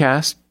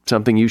podcast,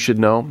 Something You Should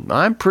Know,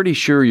 I'm pretty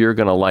sure you're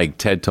going to like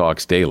TED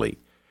Talks Daily.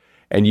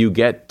 And you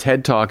get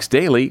TED Talks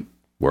Daily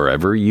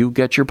wherever you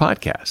get your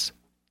podcasts.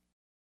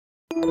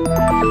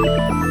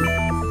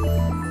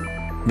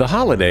 The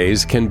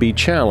holidays can be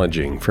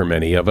challenging for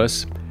many of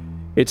us.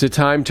 It's a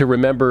time to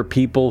remember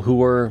people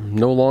who are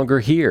no longer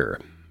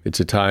here. It's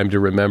a time to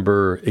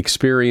remember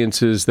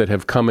experiences that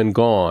have come and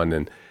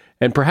gone,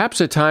 and perhaps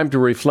a time to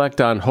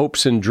reflect on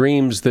hopes and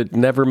dreams that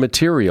never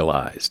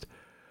materialized.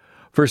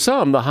 For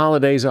some, the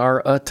holidays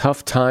are a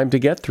tough time to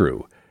get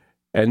through,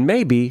 and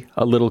maybe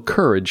a little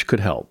courage could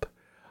help.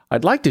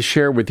 I'd like to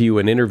share with you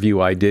an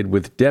interview I did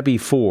with Debbie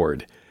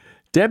Ford.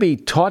 Debbie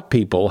taught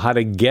people how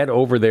to get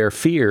over their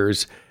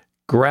fears,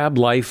 grab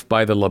life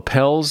by the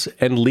lapels,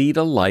 and lead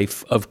a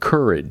life of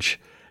courage.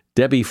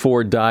 Debbie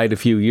Ford died a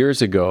few years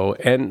ago,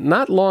 and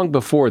not long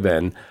before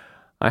then,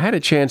 I had a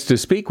chance to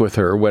speak with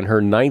her when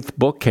her 9th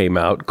book came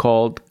out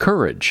called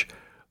Courage: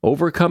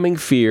 Overcoming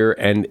Fear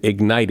and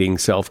Igniting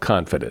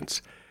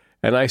Self-Confidence.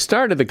 And I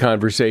started the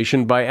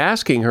conversation by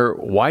asking her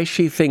why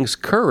she thinks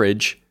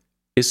courage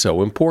is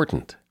so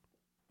important.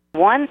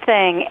 One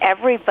thing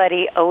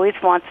everybody always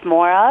wants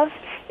more of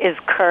is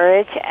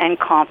courage and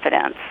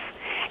confidence.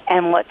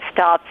 And what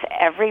stops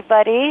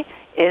everybody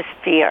is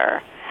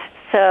fear.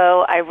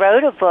 So I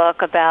wrote a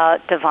book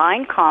about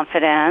divine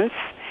confidence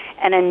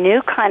and a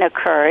new kind of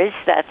courage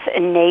that's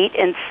innate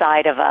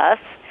inside of us,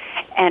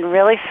 and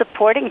really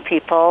supporting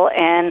people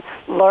in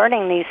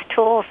learning these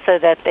tools so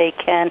that they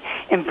can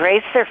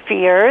embrace their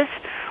fears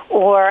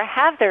or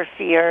have their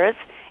fears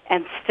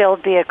and still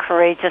be a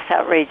courageous,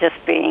 outrageous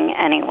being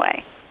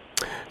anyway.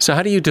 So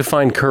how do you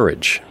define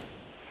courage?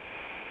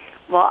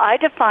 Well, I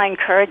define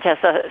courage as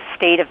a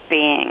state of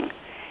being.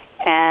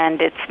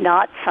 And it's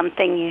not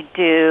something you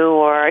do,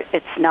 or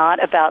it's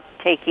not about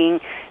taking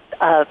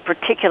a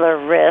particular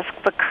risk,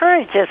 but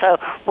courage is a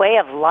way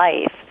of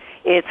life.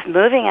 It's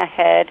moving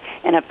ahead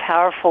in a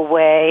powerful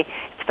way.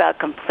 It's about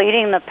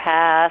completing the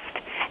past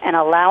and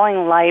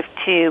allowing life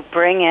to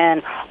bring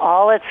in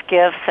all its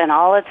gifts and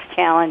all its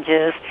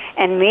challenges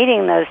and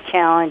meeting those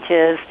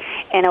challenges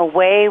in a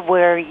way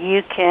where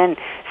you can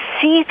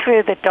see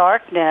through the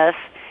darkness,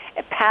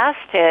 past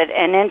it,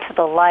 and into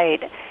the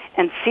light,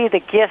 and see the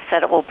gifts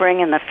that it will bring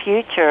in the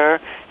future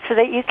so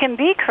that you can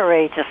be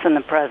courageous in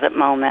the present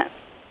moment.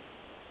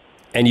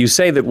 And you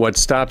say that what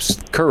stops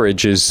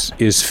courage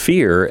is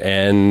fear,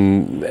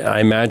 and I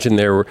imagine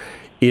there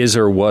is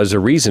or was a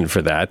reason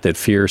for that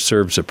fear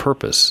serves a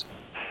purpose.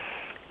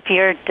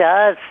 Fear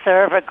does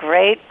serve a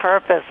great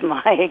purpose,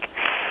 Mike.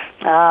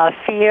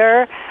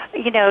 Fear,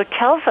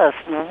 tells us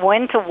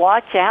when to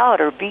watch out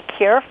or be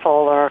careful,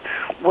 or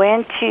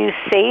when to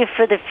save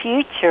for the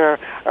future,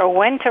 or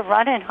when to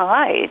run and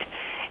hide.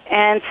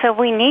 And so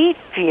we need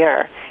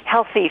fear,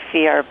 healthy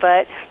fear,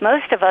 but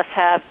most of us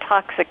have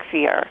toxic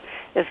fear,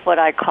 is what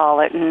I call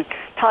it, and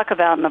talk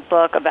about in the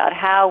book about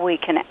how we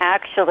can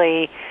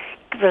actually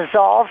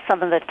resolve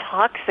some of the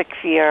toxic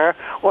fear,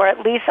 or at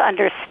least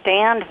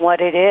understand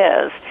what it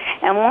is.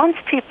 And once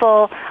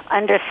people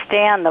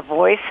understand the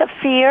voice of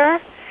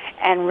fear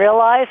and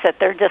realize that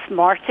they're just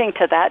marching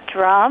to that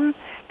drum,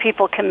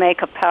 people can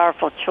make a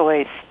powerful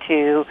choice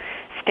to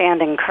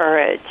stand in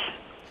courage.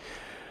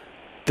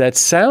 That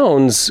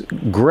sounds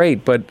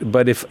great, but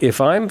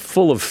if I'm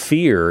full of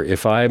fear,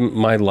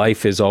 my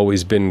life has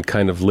always been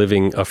kind of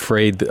living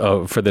afraid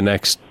for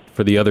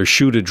the other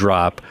shoe to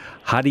drop,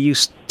 how do you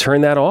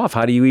turn that off?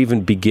 How do you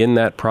even begin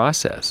that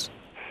process?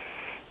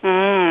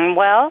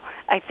 Well,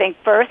 I think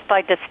first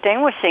by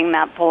distinguishing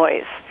that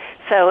voice.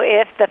 So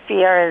if the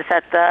fear is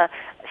that the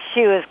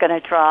shoe is going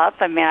to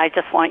drop, I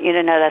just want you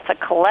to know that's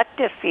a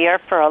collective fear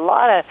for a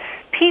lot of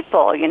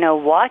people.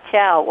 Watch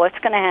out, what's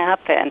going to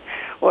happen?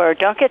 Or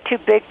don't get too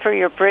big for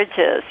your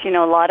bridges. A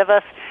lot of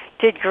us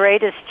did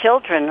great as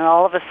children, and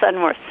all of a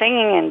sudden we're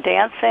singing and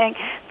dancing.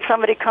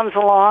 Somebody comes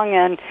along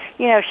and,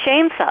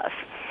 shames us.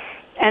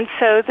 And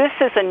so this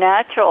is a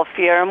natural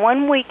fear, and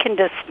when we can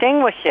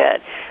distinguish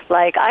it,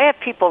 like I have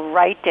people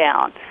write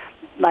down,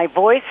 my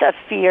voice of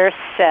fear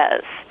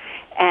says,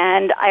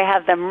 and I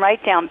have them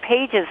write down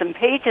pages and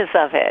pages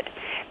of it,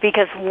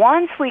 because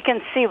once we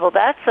can see, well,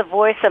 that's the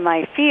voice of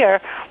my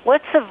fear,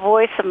 what's the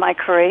voice of my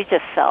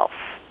courageous self?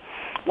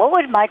 What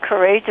would my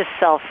courageous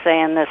self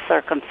say in this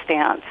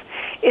circumstance?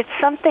 It's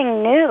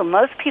something new.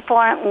 Most people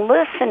aren't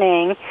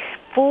listening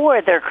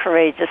for their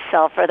courageous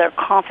self or their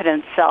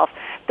confident self.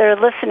 They're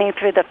listening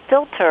through the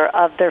filter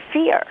of their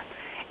fear.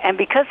 And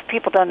because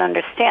people don't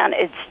understand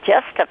it's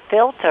just a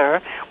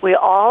filter, we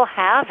all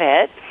have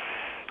it,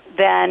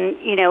 then,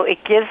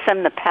 it gives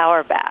them the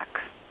power back.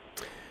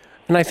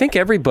 And I think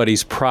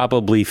everybody's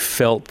probably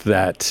felt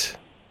that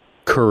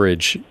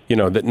courage,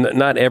 that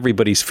not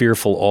everybody's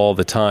fearful all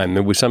the time.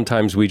 And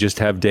sometimes we just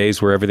have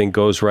days where everything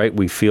goes right.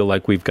 We feel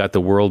like we've got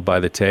the world by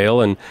the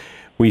tail, and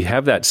we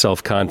have that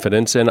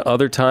self-confidence. And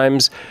other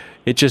times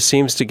it just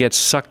seems to get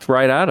sucked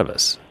right out of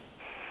us.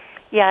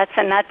 Yes,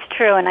 and that's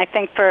true. And I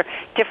think for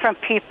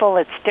different people,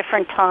 it's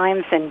different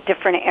times and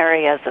different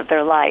areas of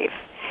their life.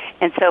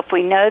 And so if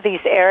we know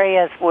these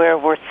areas where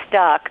we're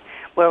stuck,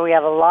 where we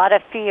have a lot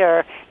of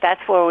fear,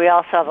 that's where we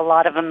also have a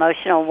lot of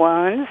emotional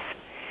wounds.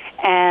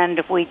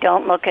 And we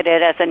don't look at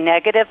it as a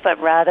negative, but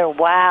rather,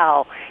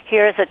 wow,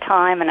 here's a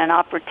time and an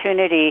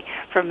opportunity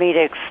for me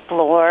to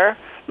explore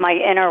my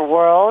inner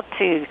world,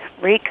 to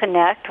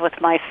reconnect with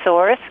my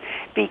source,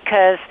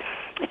 because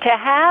to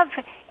have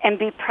and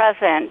be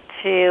present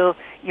to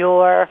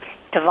your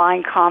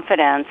divine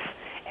confidence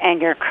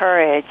and your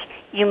courage,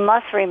 you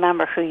must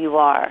remember who you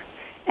are.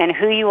 And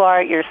who you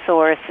are at your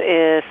source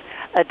is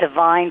a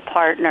divine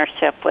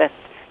partnership with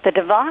the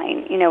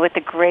divine, with the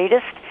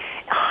greatest,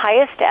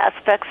 highest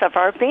aspects of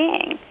our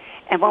being.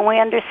 And when we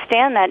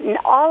understand that, and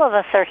all of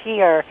us are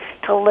here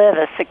to live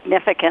a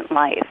significant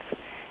life.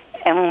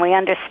 And when we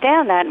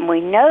understand that and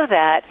we know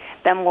that,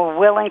 then we're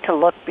willing to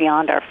look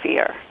beyond our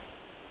fear.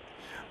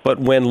 But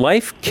when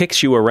life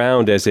kicks you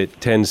around, as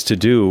it tends to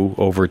do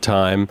over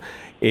time,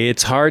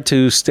 it's hard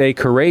to stay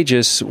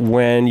courageous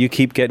when you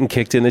keep getting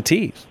kicked in the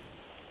teeth.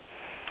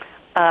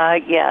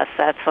 Yes,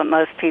 that's what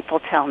most people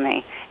tell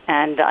me.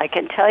 And I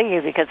can tell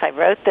you, because I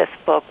wrote this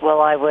book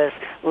while I was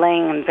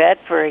laying in bed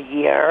for a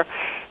year,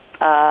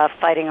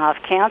 fighting off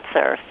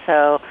cancer.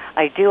 So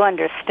I do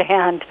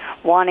understand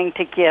wanting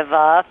to give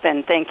up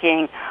and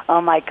thinking,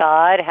 oh my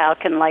God, how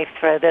can life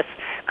throw this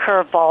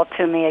curveball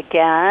to me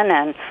again,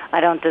 and I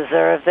don't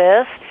deserve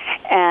this.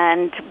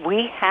 And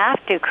we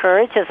have to.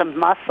 Courage is a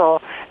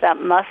muscle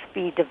that must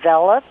be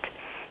developed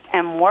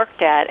and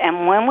worked at.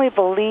 And when we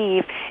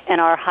believe in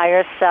our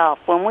higher self,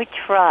 when we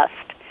trust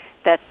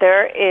that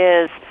there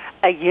is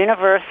a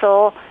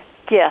universal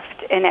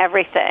gift in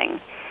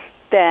everything,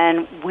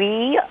 then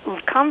we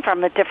come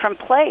from a different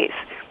place.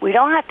 We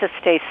don't have to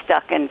stay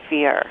stuck in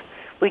fear.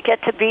 We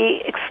get to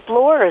be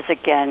explorers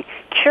again,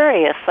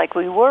 curious like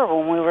we were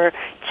when we were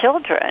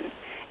children.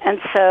 And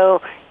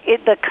so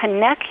the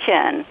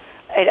connection,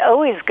 it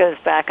always goes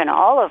back in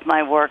all of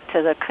my work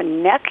to the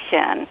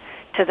connection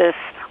to this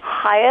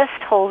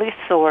highest holy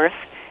source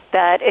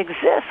that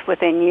exists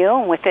within you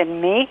and within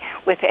me,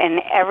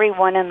 within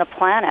everyone on the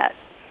planet.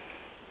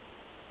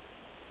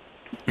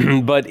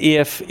 But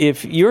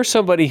if you're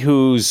somebody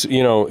who's,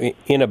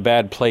 in a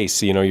bad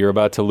place, you're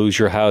about to lose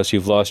your house,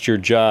 you've lost your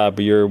job,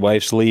 your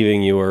wife's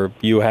leaving you, or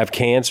you have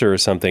cancer or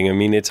something, I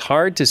mean, it's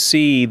hard to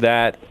see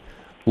that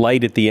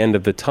light at the end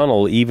of the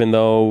tunnel, even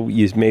though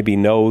you maybe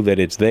know that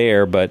it's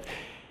there, but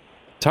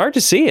it's hard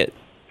to see it.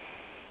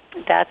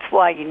 That's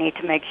why you need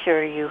to make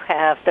sure you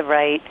have the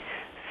right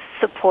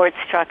support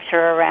structure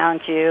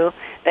around you,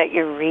 that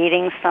you're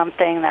reading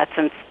something that's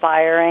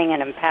inspiring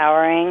and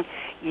empowering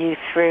you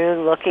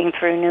through looking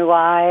through new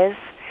eyes.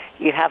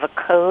 You have a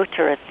coach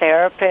or a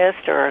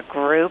therapist or a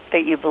group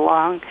that you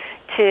belong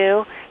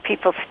to.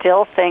 People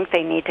still think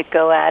they need to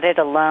go at it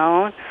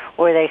alone,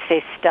 or they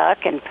stay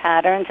stuck in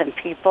patterns and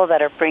people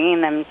that are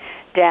bringing them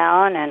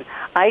down. And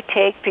I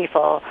take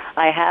people,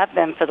 I have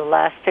been for the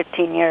last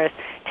 15 years,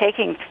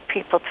 taking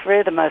people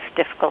through the most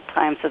difficult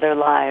times of their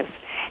lives.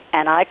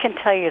 And I can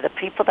tell you the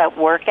people that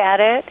work at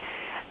it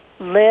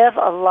live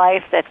a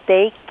life that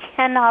they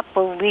cannot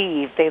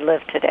believe they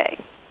live today.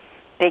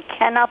 They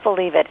cannot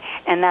believe it.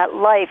 And that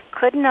life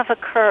couldn't have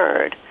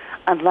occurred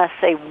unless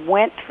they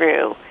went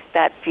through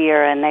that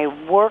fear and they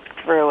worked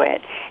through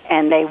it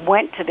and they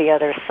went to the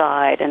other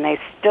side and they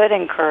stood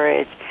in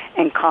courage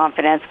and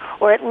confidence,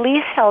 or at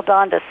least held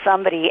on to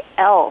somebody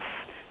else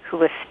who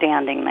was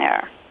standing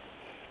there.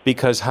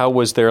 Because how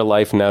was their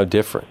life now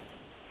different?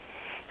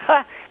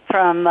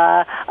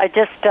 I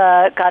just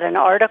got an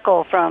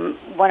article from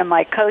one of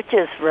my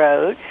coaches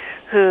wrote,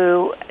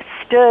 who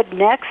stood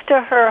next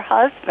to her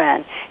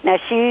husband. Now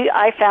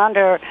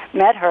I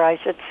met her, I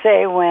should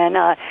say, when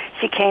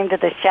she came to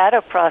the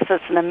shadow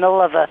process in the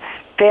middle of a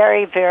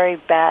very, very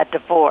bad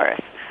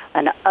divorce,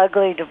 an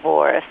ugly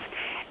divorce.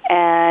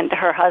 And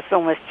her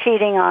husband was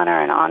cheating on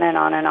her and on and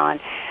on and on.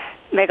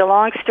 Make a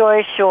long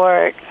story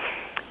short,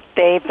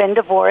 they've been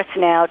divorced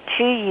now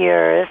 2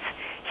 years.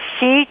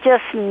 She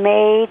just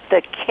made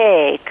the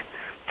cake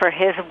for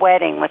his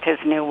wedding with his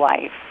new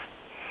wife.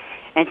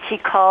 And she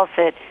calls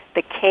it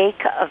the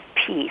cake of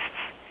peace,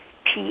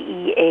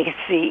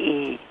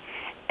 P-E-A-C-E.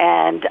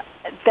 And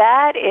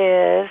that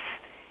is,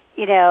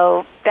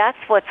 that's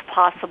what's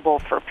possible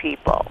for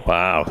people.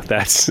 Wow,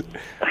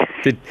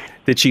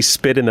 did she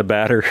spit in the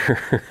batter?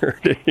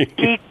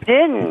 She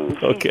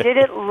didn't. Okay. She did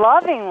it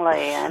lovingly,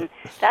 and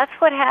that's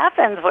what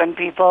happens when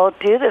people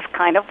do this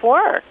kind of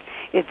work.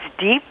 It's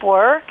deep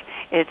work.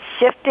 It's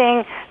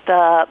shifting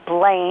the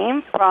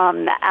blame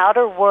from the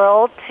outer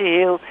world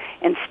to,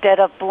 instead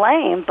of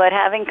blame, but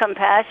having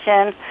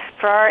compassion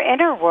for our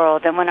inner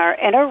world. And when our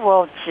inner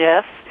world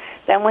shifts,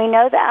 then we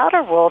know the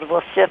outer world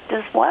will shift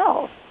as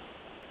well.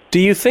 Do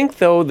you think,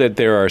 though, that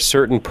there are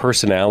certain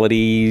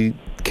personality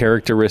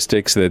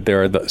characteristics, that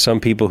there are some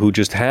people who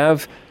just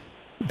have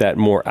that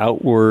more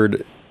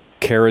outward,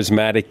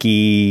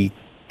 charismatic-y,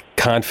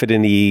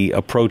 confident-y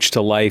approach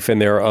to life,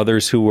 and there are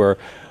others who are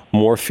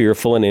more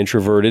fearful and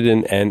introverted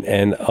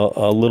and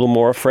a little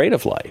more afraid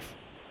of life?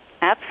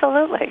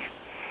 Absolutely.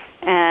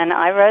 And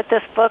I wrote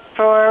this book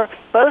for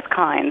both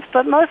kinds,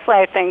 but mostly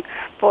I think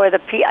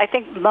I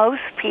think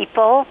most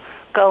people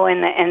go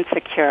in the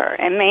insecure.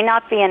 It may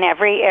not be in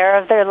every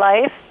area of their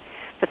life,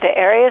 but the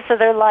areas of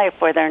their life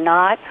where they're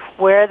not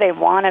where they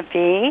want to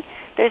be,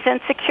 there's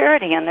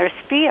insecurity and there's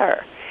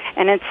fear.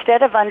 And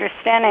instead of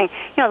understanding,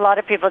 a lot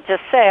of people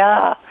just say,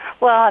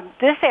 well,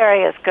 this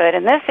area is good,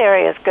 and this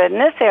area is good, and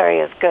this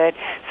area is good,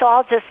 so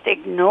I'll just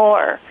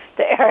ignore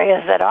the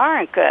areas that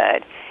aren't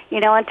good,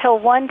 until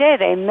one day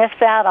they miss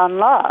out on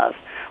love,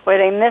 or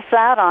they miss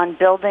out on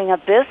building a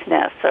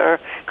business or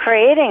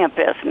creating a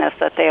business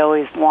that they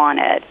always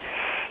wanted.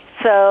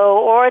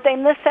 Or they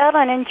miss out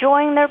on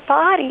enjoying their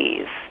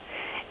bodies.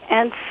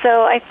 And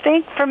so I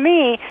think for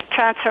me,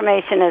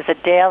 transformation is a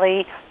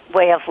daily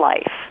way of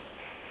life.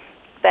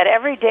 That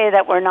every day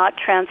that we're not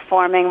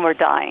transforming, we're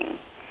dying.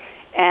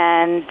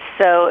 And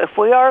so if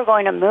we are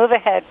going to move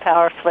ahead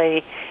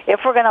powerfully,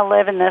 if we're going to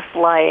live in this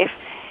life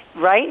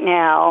right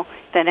now,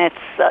 then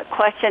the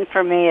question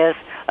for me is,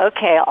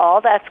 okay,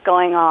 all that's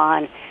going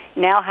on,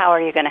 now how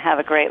are you going to have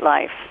a great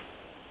life?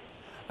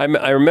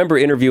 I remember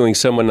interviewing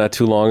someone not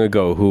too long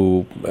ago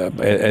who,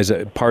 as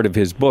a part of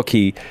his book,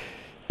 he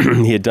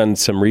had done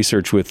some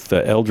research with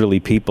elderly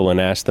people and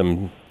asked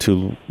them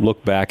to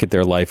look back at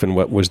their life and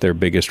what was their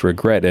biggest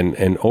regret.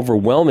 And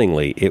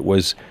overwhelmingly, it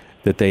was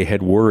that they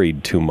had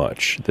worried too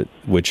much,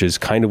 which is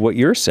kind of what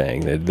you're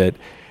saying, that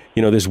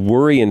this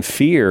worry and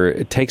fear,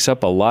 it takes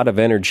up a lot of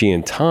energy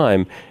and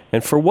time.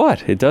 And for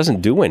what? It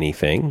doesn't do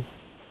anything.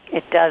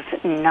 It does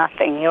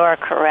nothing. You are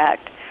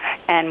correct.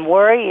 And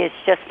worry is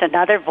just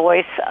another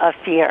voice of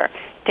fear.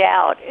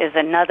 Doubt is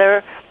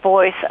another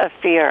voice of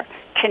fear.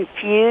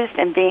 Confused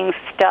and being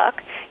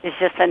stuck is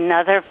just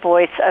another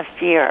voice of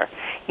fear.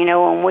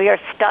 When we are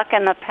stuck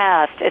in the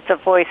past, it's a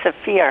voice of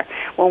fear.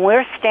 When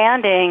we're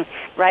standing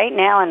right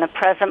now in the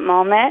present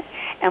moment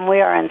and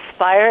we are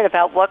inspired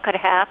about what could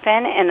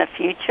happen in the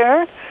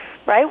future,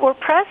 right, we're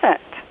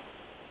present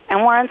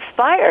and we're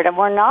inspired and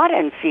we're not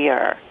in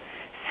fear.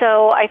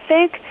 So I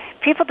think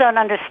people don't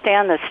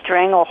understand the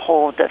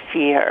stranglehold of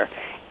fear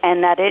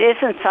and that it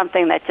isn't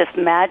something that just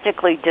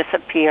magically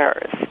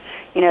disappears.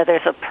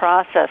 There's a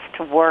process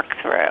to work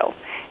through.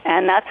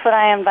 And that's what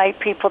I invite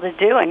people to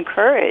do,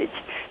 encourage,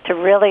 to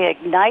really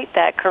ignite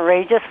that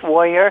courageous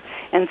warrior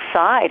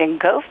inside and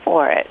go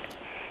for it.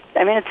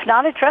 I mean, it's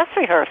not a dress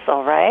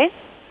rehearsal, right?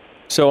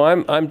 So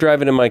I'm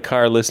driving in my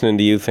car listening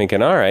to you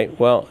thinking, all right,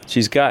 well,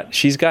 she's got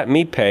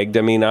me pegged.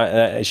 I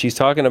mean, she's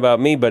talking about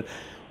me, but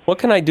what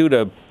can I do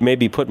to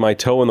maybe put my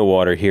toe in the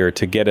water here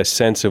to get a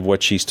sense of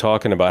what she's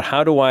talking about?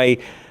 How do I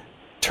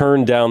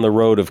turn down the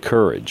road of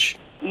courage?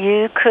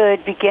 You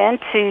could begin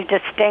to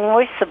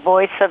distinguish the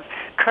voice of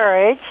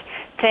courage.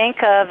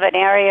 Think of an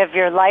area of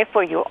your life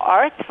where you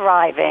are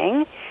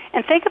thriving,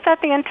 and think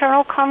about the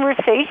internal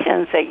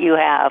conversations that you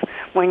have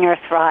when you're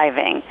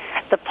thriving,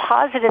 the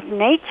positive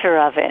nature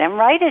of it, and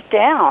write it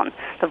down.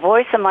 The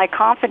voice of my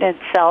confident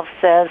self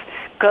says,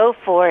 go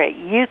for it.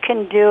 You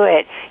can do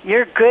it.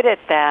 You're good at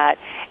that.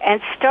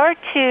 And start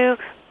to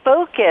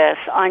focus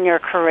on your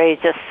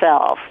courageous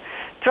self.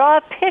 Draw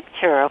a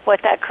picture of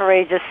what that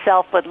courageous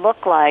self would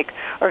look like,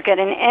 or get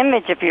an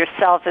image of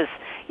yourself as,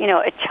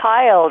 a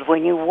child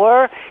when you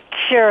were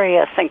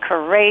curious and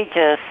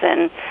courageous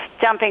and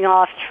jumping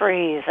off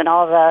trees and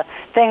all the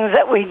things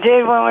that we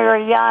did when we were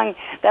young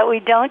that we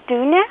don't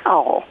do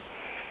now.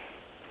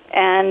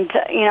 And,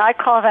 I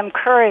call them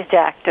courage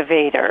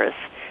activators,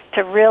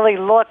 to really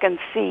look and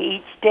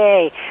see each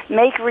day,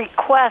 make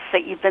requests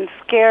that you've been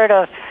scared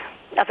of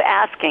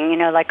asking,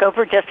 like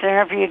Oprah just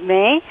interviewed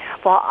me.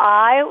 Well,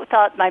 I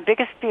thought my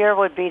biggest fear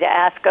would be to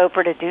ask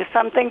Oprah to do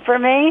something for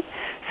me.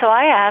 So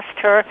I asked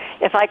her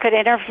if I could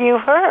interview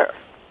her.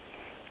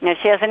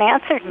 She hasn't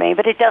answered me,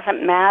 but it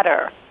doesn't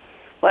matter.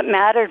 What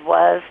mattered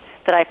was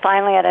that I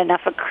finally had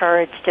enough of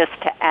courage just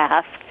to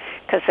ask,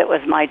 because it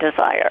was my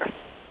desire.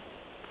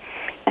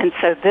 And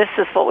so this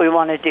is what we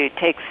want to do,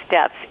 take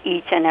steps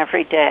each and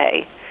every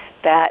day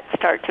that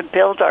start to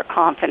build our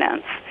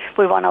confidence.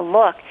 We want to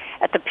look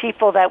at the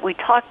people that we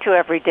talk to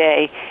every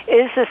day.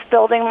 Is this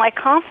building my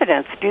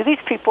confidence? Do these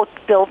people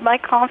build my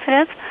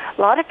confidence?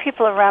 A lot of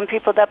people are around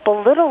people that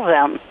belittle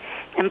them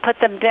and put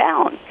them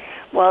down.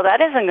 Well,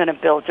 that isn't going to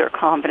build your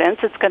confidence.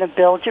 It's going to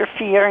build your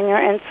fear and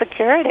your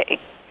insecurity.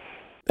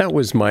 That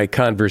was my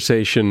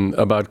conversation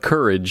about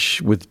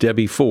courage with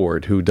Debbie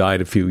Ford, who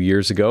died a few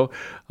years ago.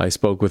 I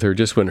spoke with her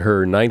just when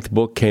her 9th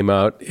book came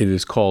out. It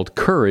is called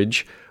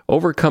Courage,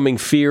 Overcoming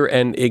Fear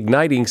and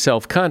Igniting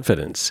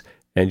Self-Confidence.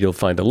 And you'll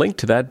find a link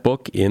to that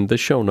book in the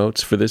show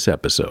notes for this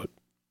episode.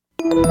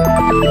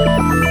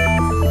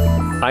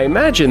 I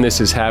imagine this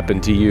has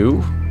happened to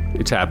you.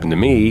 It's happened to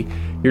me.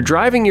 You're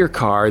driving your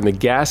car and the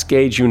gas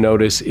gauge you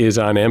notice is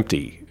on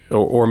empty.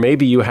 Or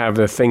maybe you have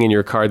the thing in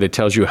your car that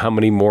tells you how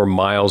many more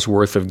miles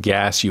worth of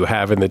gas you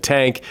have in the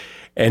tank,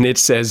 and it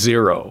says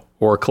 0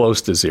 or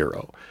close to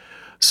 0.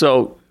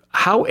 So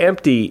how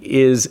empty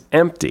is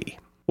empty?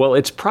 Well,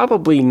 it's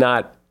probably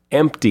not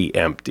empty.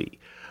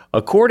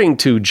 According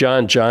to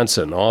John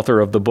Johnson,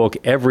 author of the book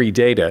Every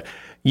Data,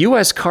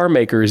 U.S. car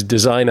makers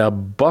design a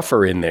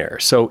buffer in there.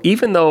 So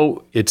even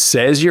though it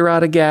says you're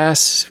out of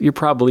gas, you're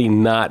probably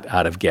not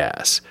out of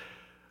gas.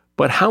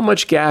 But how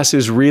much gas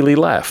is really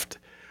left?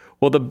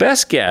 Well, the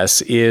best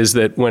guess is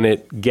that when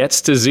it gets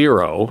to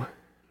 0,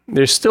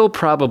 there's still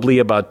probably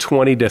about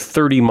 20 to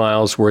 30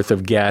 miles worth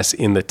of gas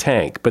in the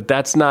tank. But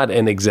that's not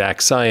an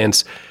exact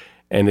science,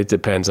 and it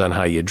depends on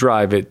how you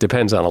drive. It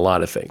depends on a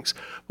lot of things.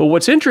 But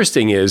what's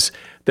interesting is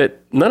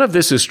that none of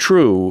this is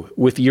true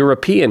with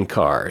European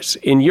cars.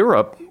 In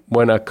Europe,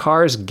 when a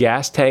car's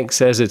gas tank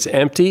says it's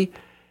empty,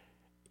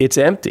 it's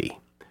empty.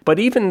 But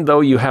even though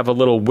you have a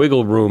little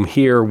wiggle room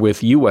here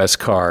with U.S.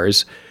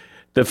 cars,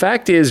 the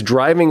fact is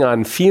driving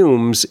on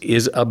fumes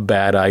is a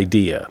bad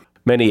idea.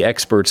 Many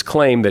experts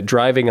claim that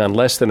driving on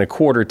less than a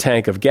quarter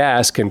tank of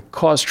gas can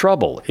cause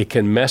trouble. It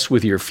can mess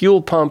with your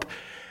fuel pump,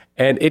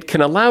 and it can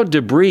allow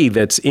debris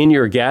that's in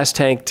your gas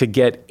tank to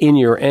get in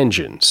your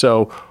engine.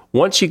 So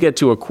once you get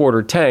to a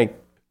quarter tank,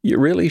 you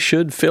really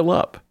should fill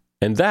up.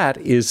 And that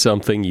is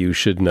something you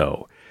should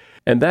know.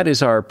 And that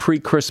is our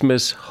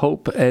pre-Christmas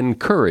Hope and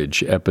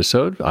Courage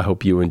episode. I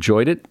hope you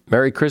enjoyed it.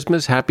 Merry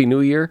Christmas, Happy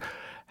New Year,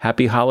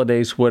 Happy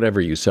Holidays,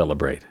 whatever you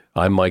celebrate.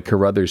 I'm Mike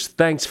Carruthers.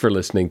 Thanks for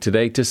listening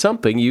today to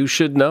Something You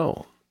Should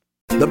Know.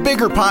 The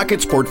Bigger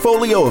Pockets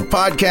portfolio of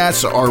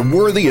podcasts are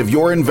worthy of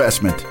your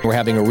investment. We're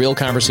having a real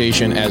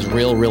conversation as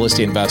real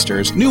estate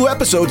investors. New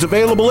episodes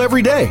available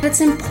every day.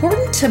 It's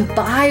important to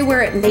buy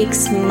where it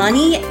makes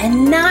money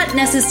and not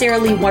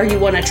necessarily where you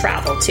want to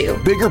travel to.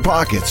 Bigger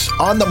Pockets,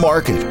 On the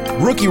Market,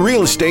 Rookie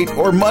Real Estate,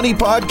 or Money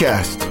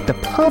Podcast. The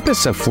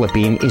purpose of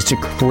flipping is to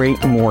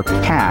create more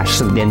cash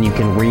so then you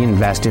can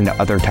reinvest into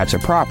other types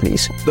of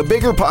properties. The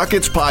Bigger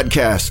Pockets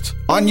Podcast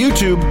on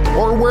YouTube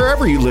or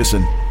wherever you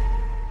listen.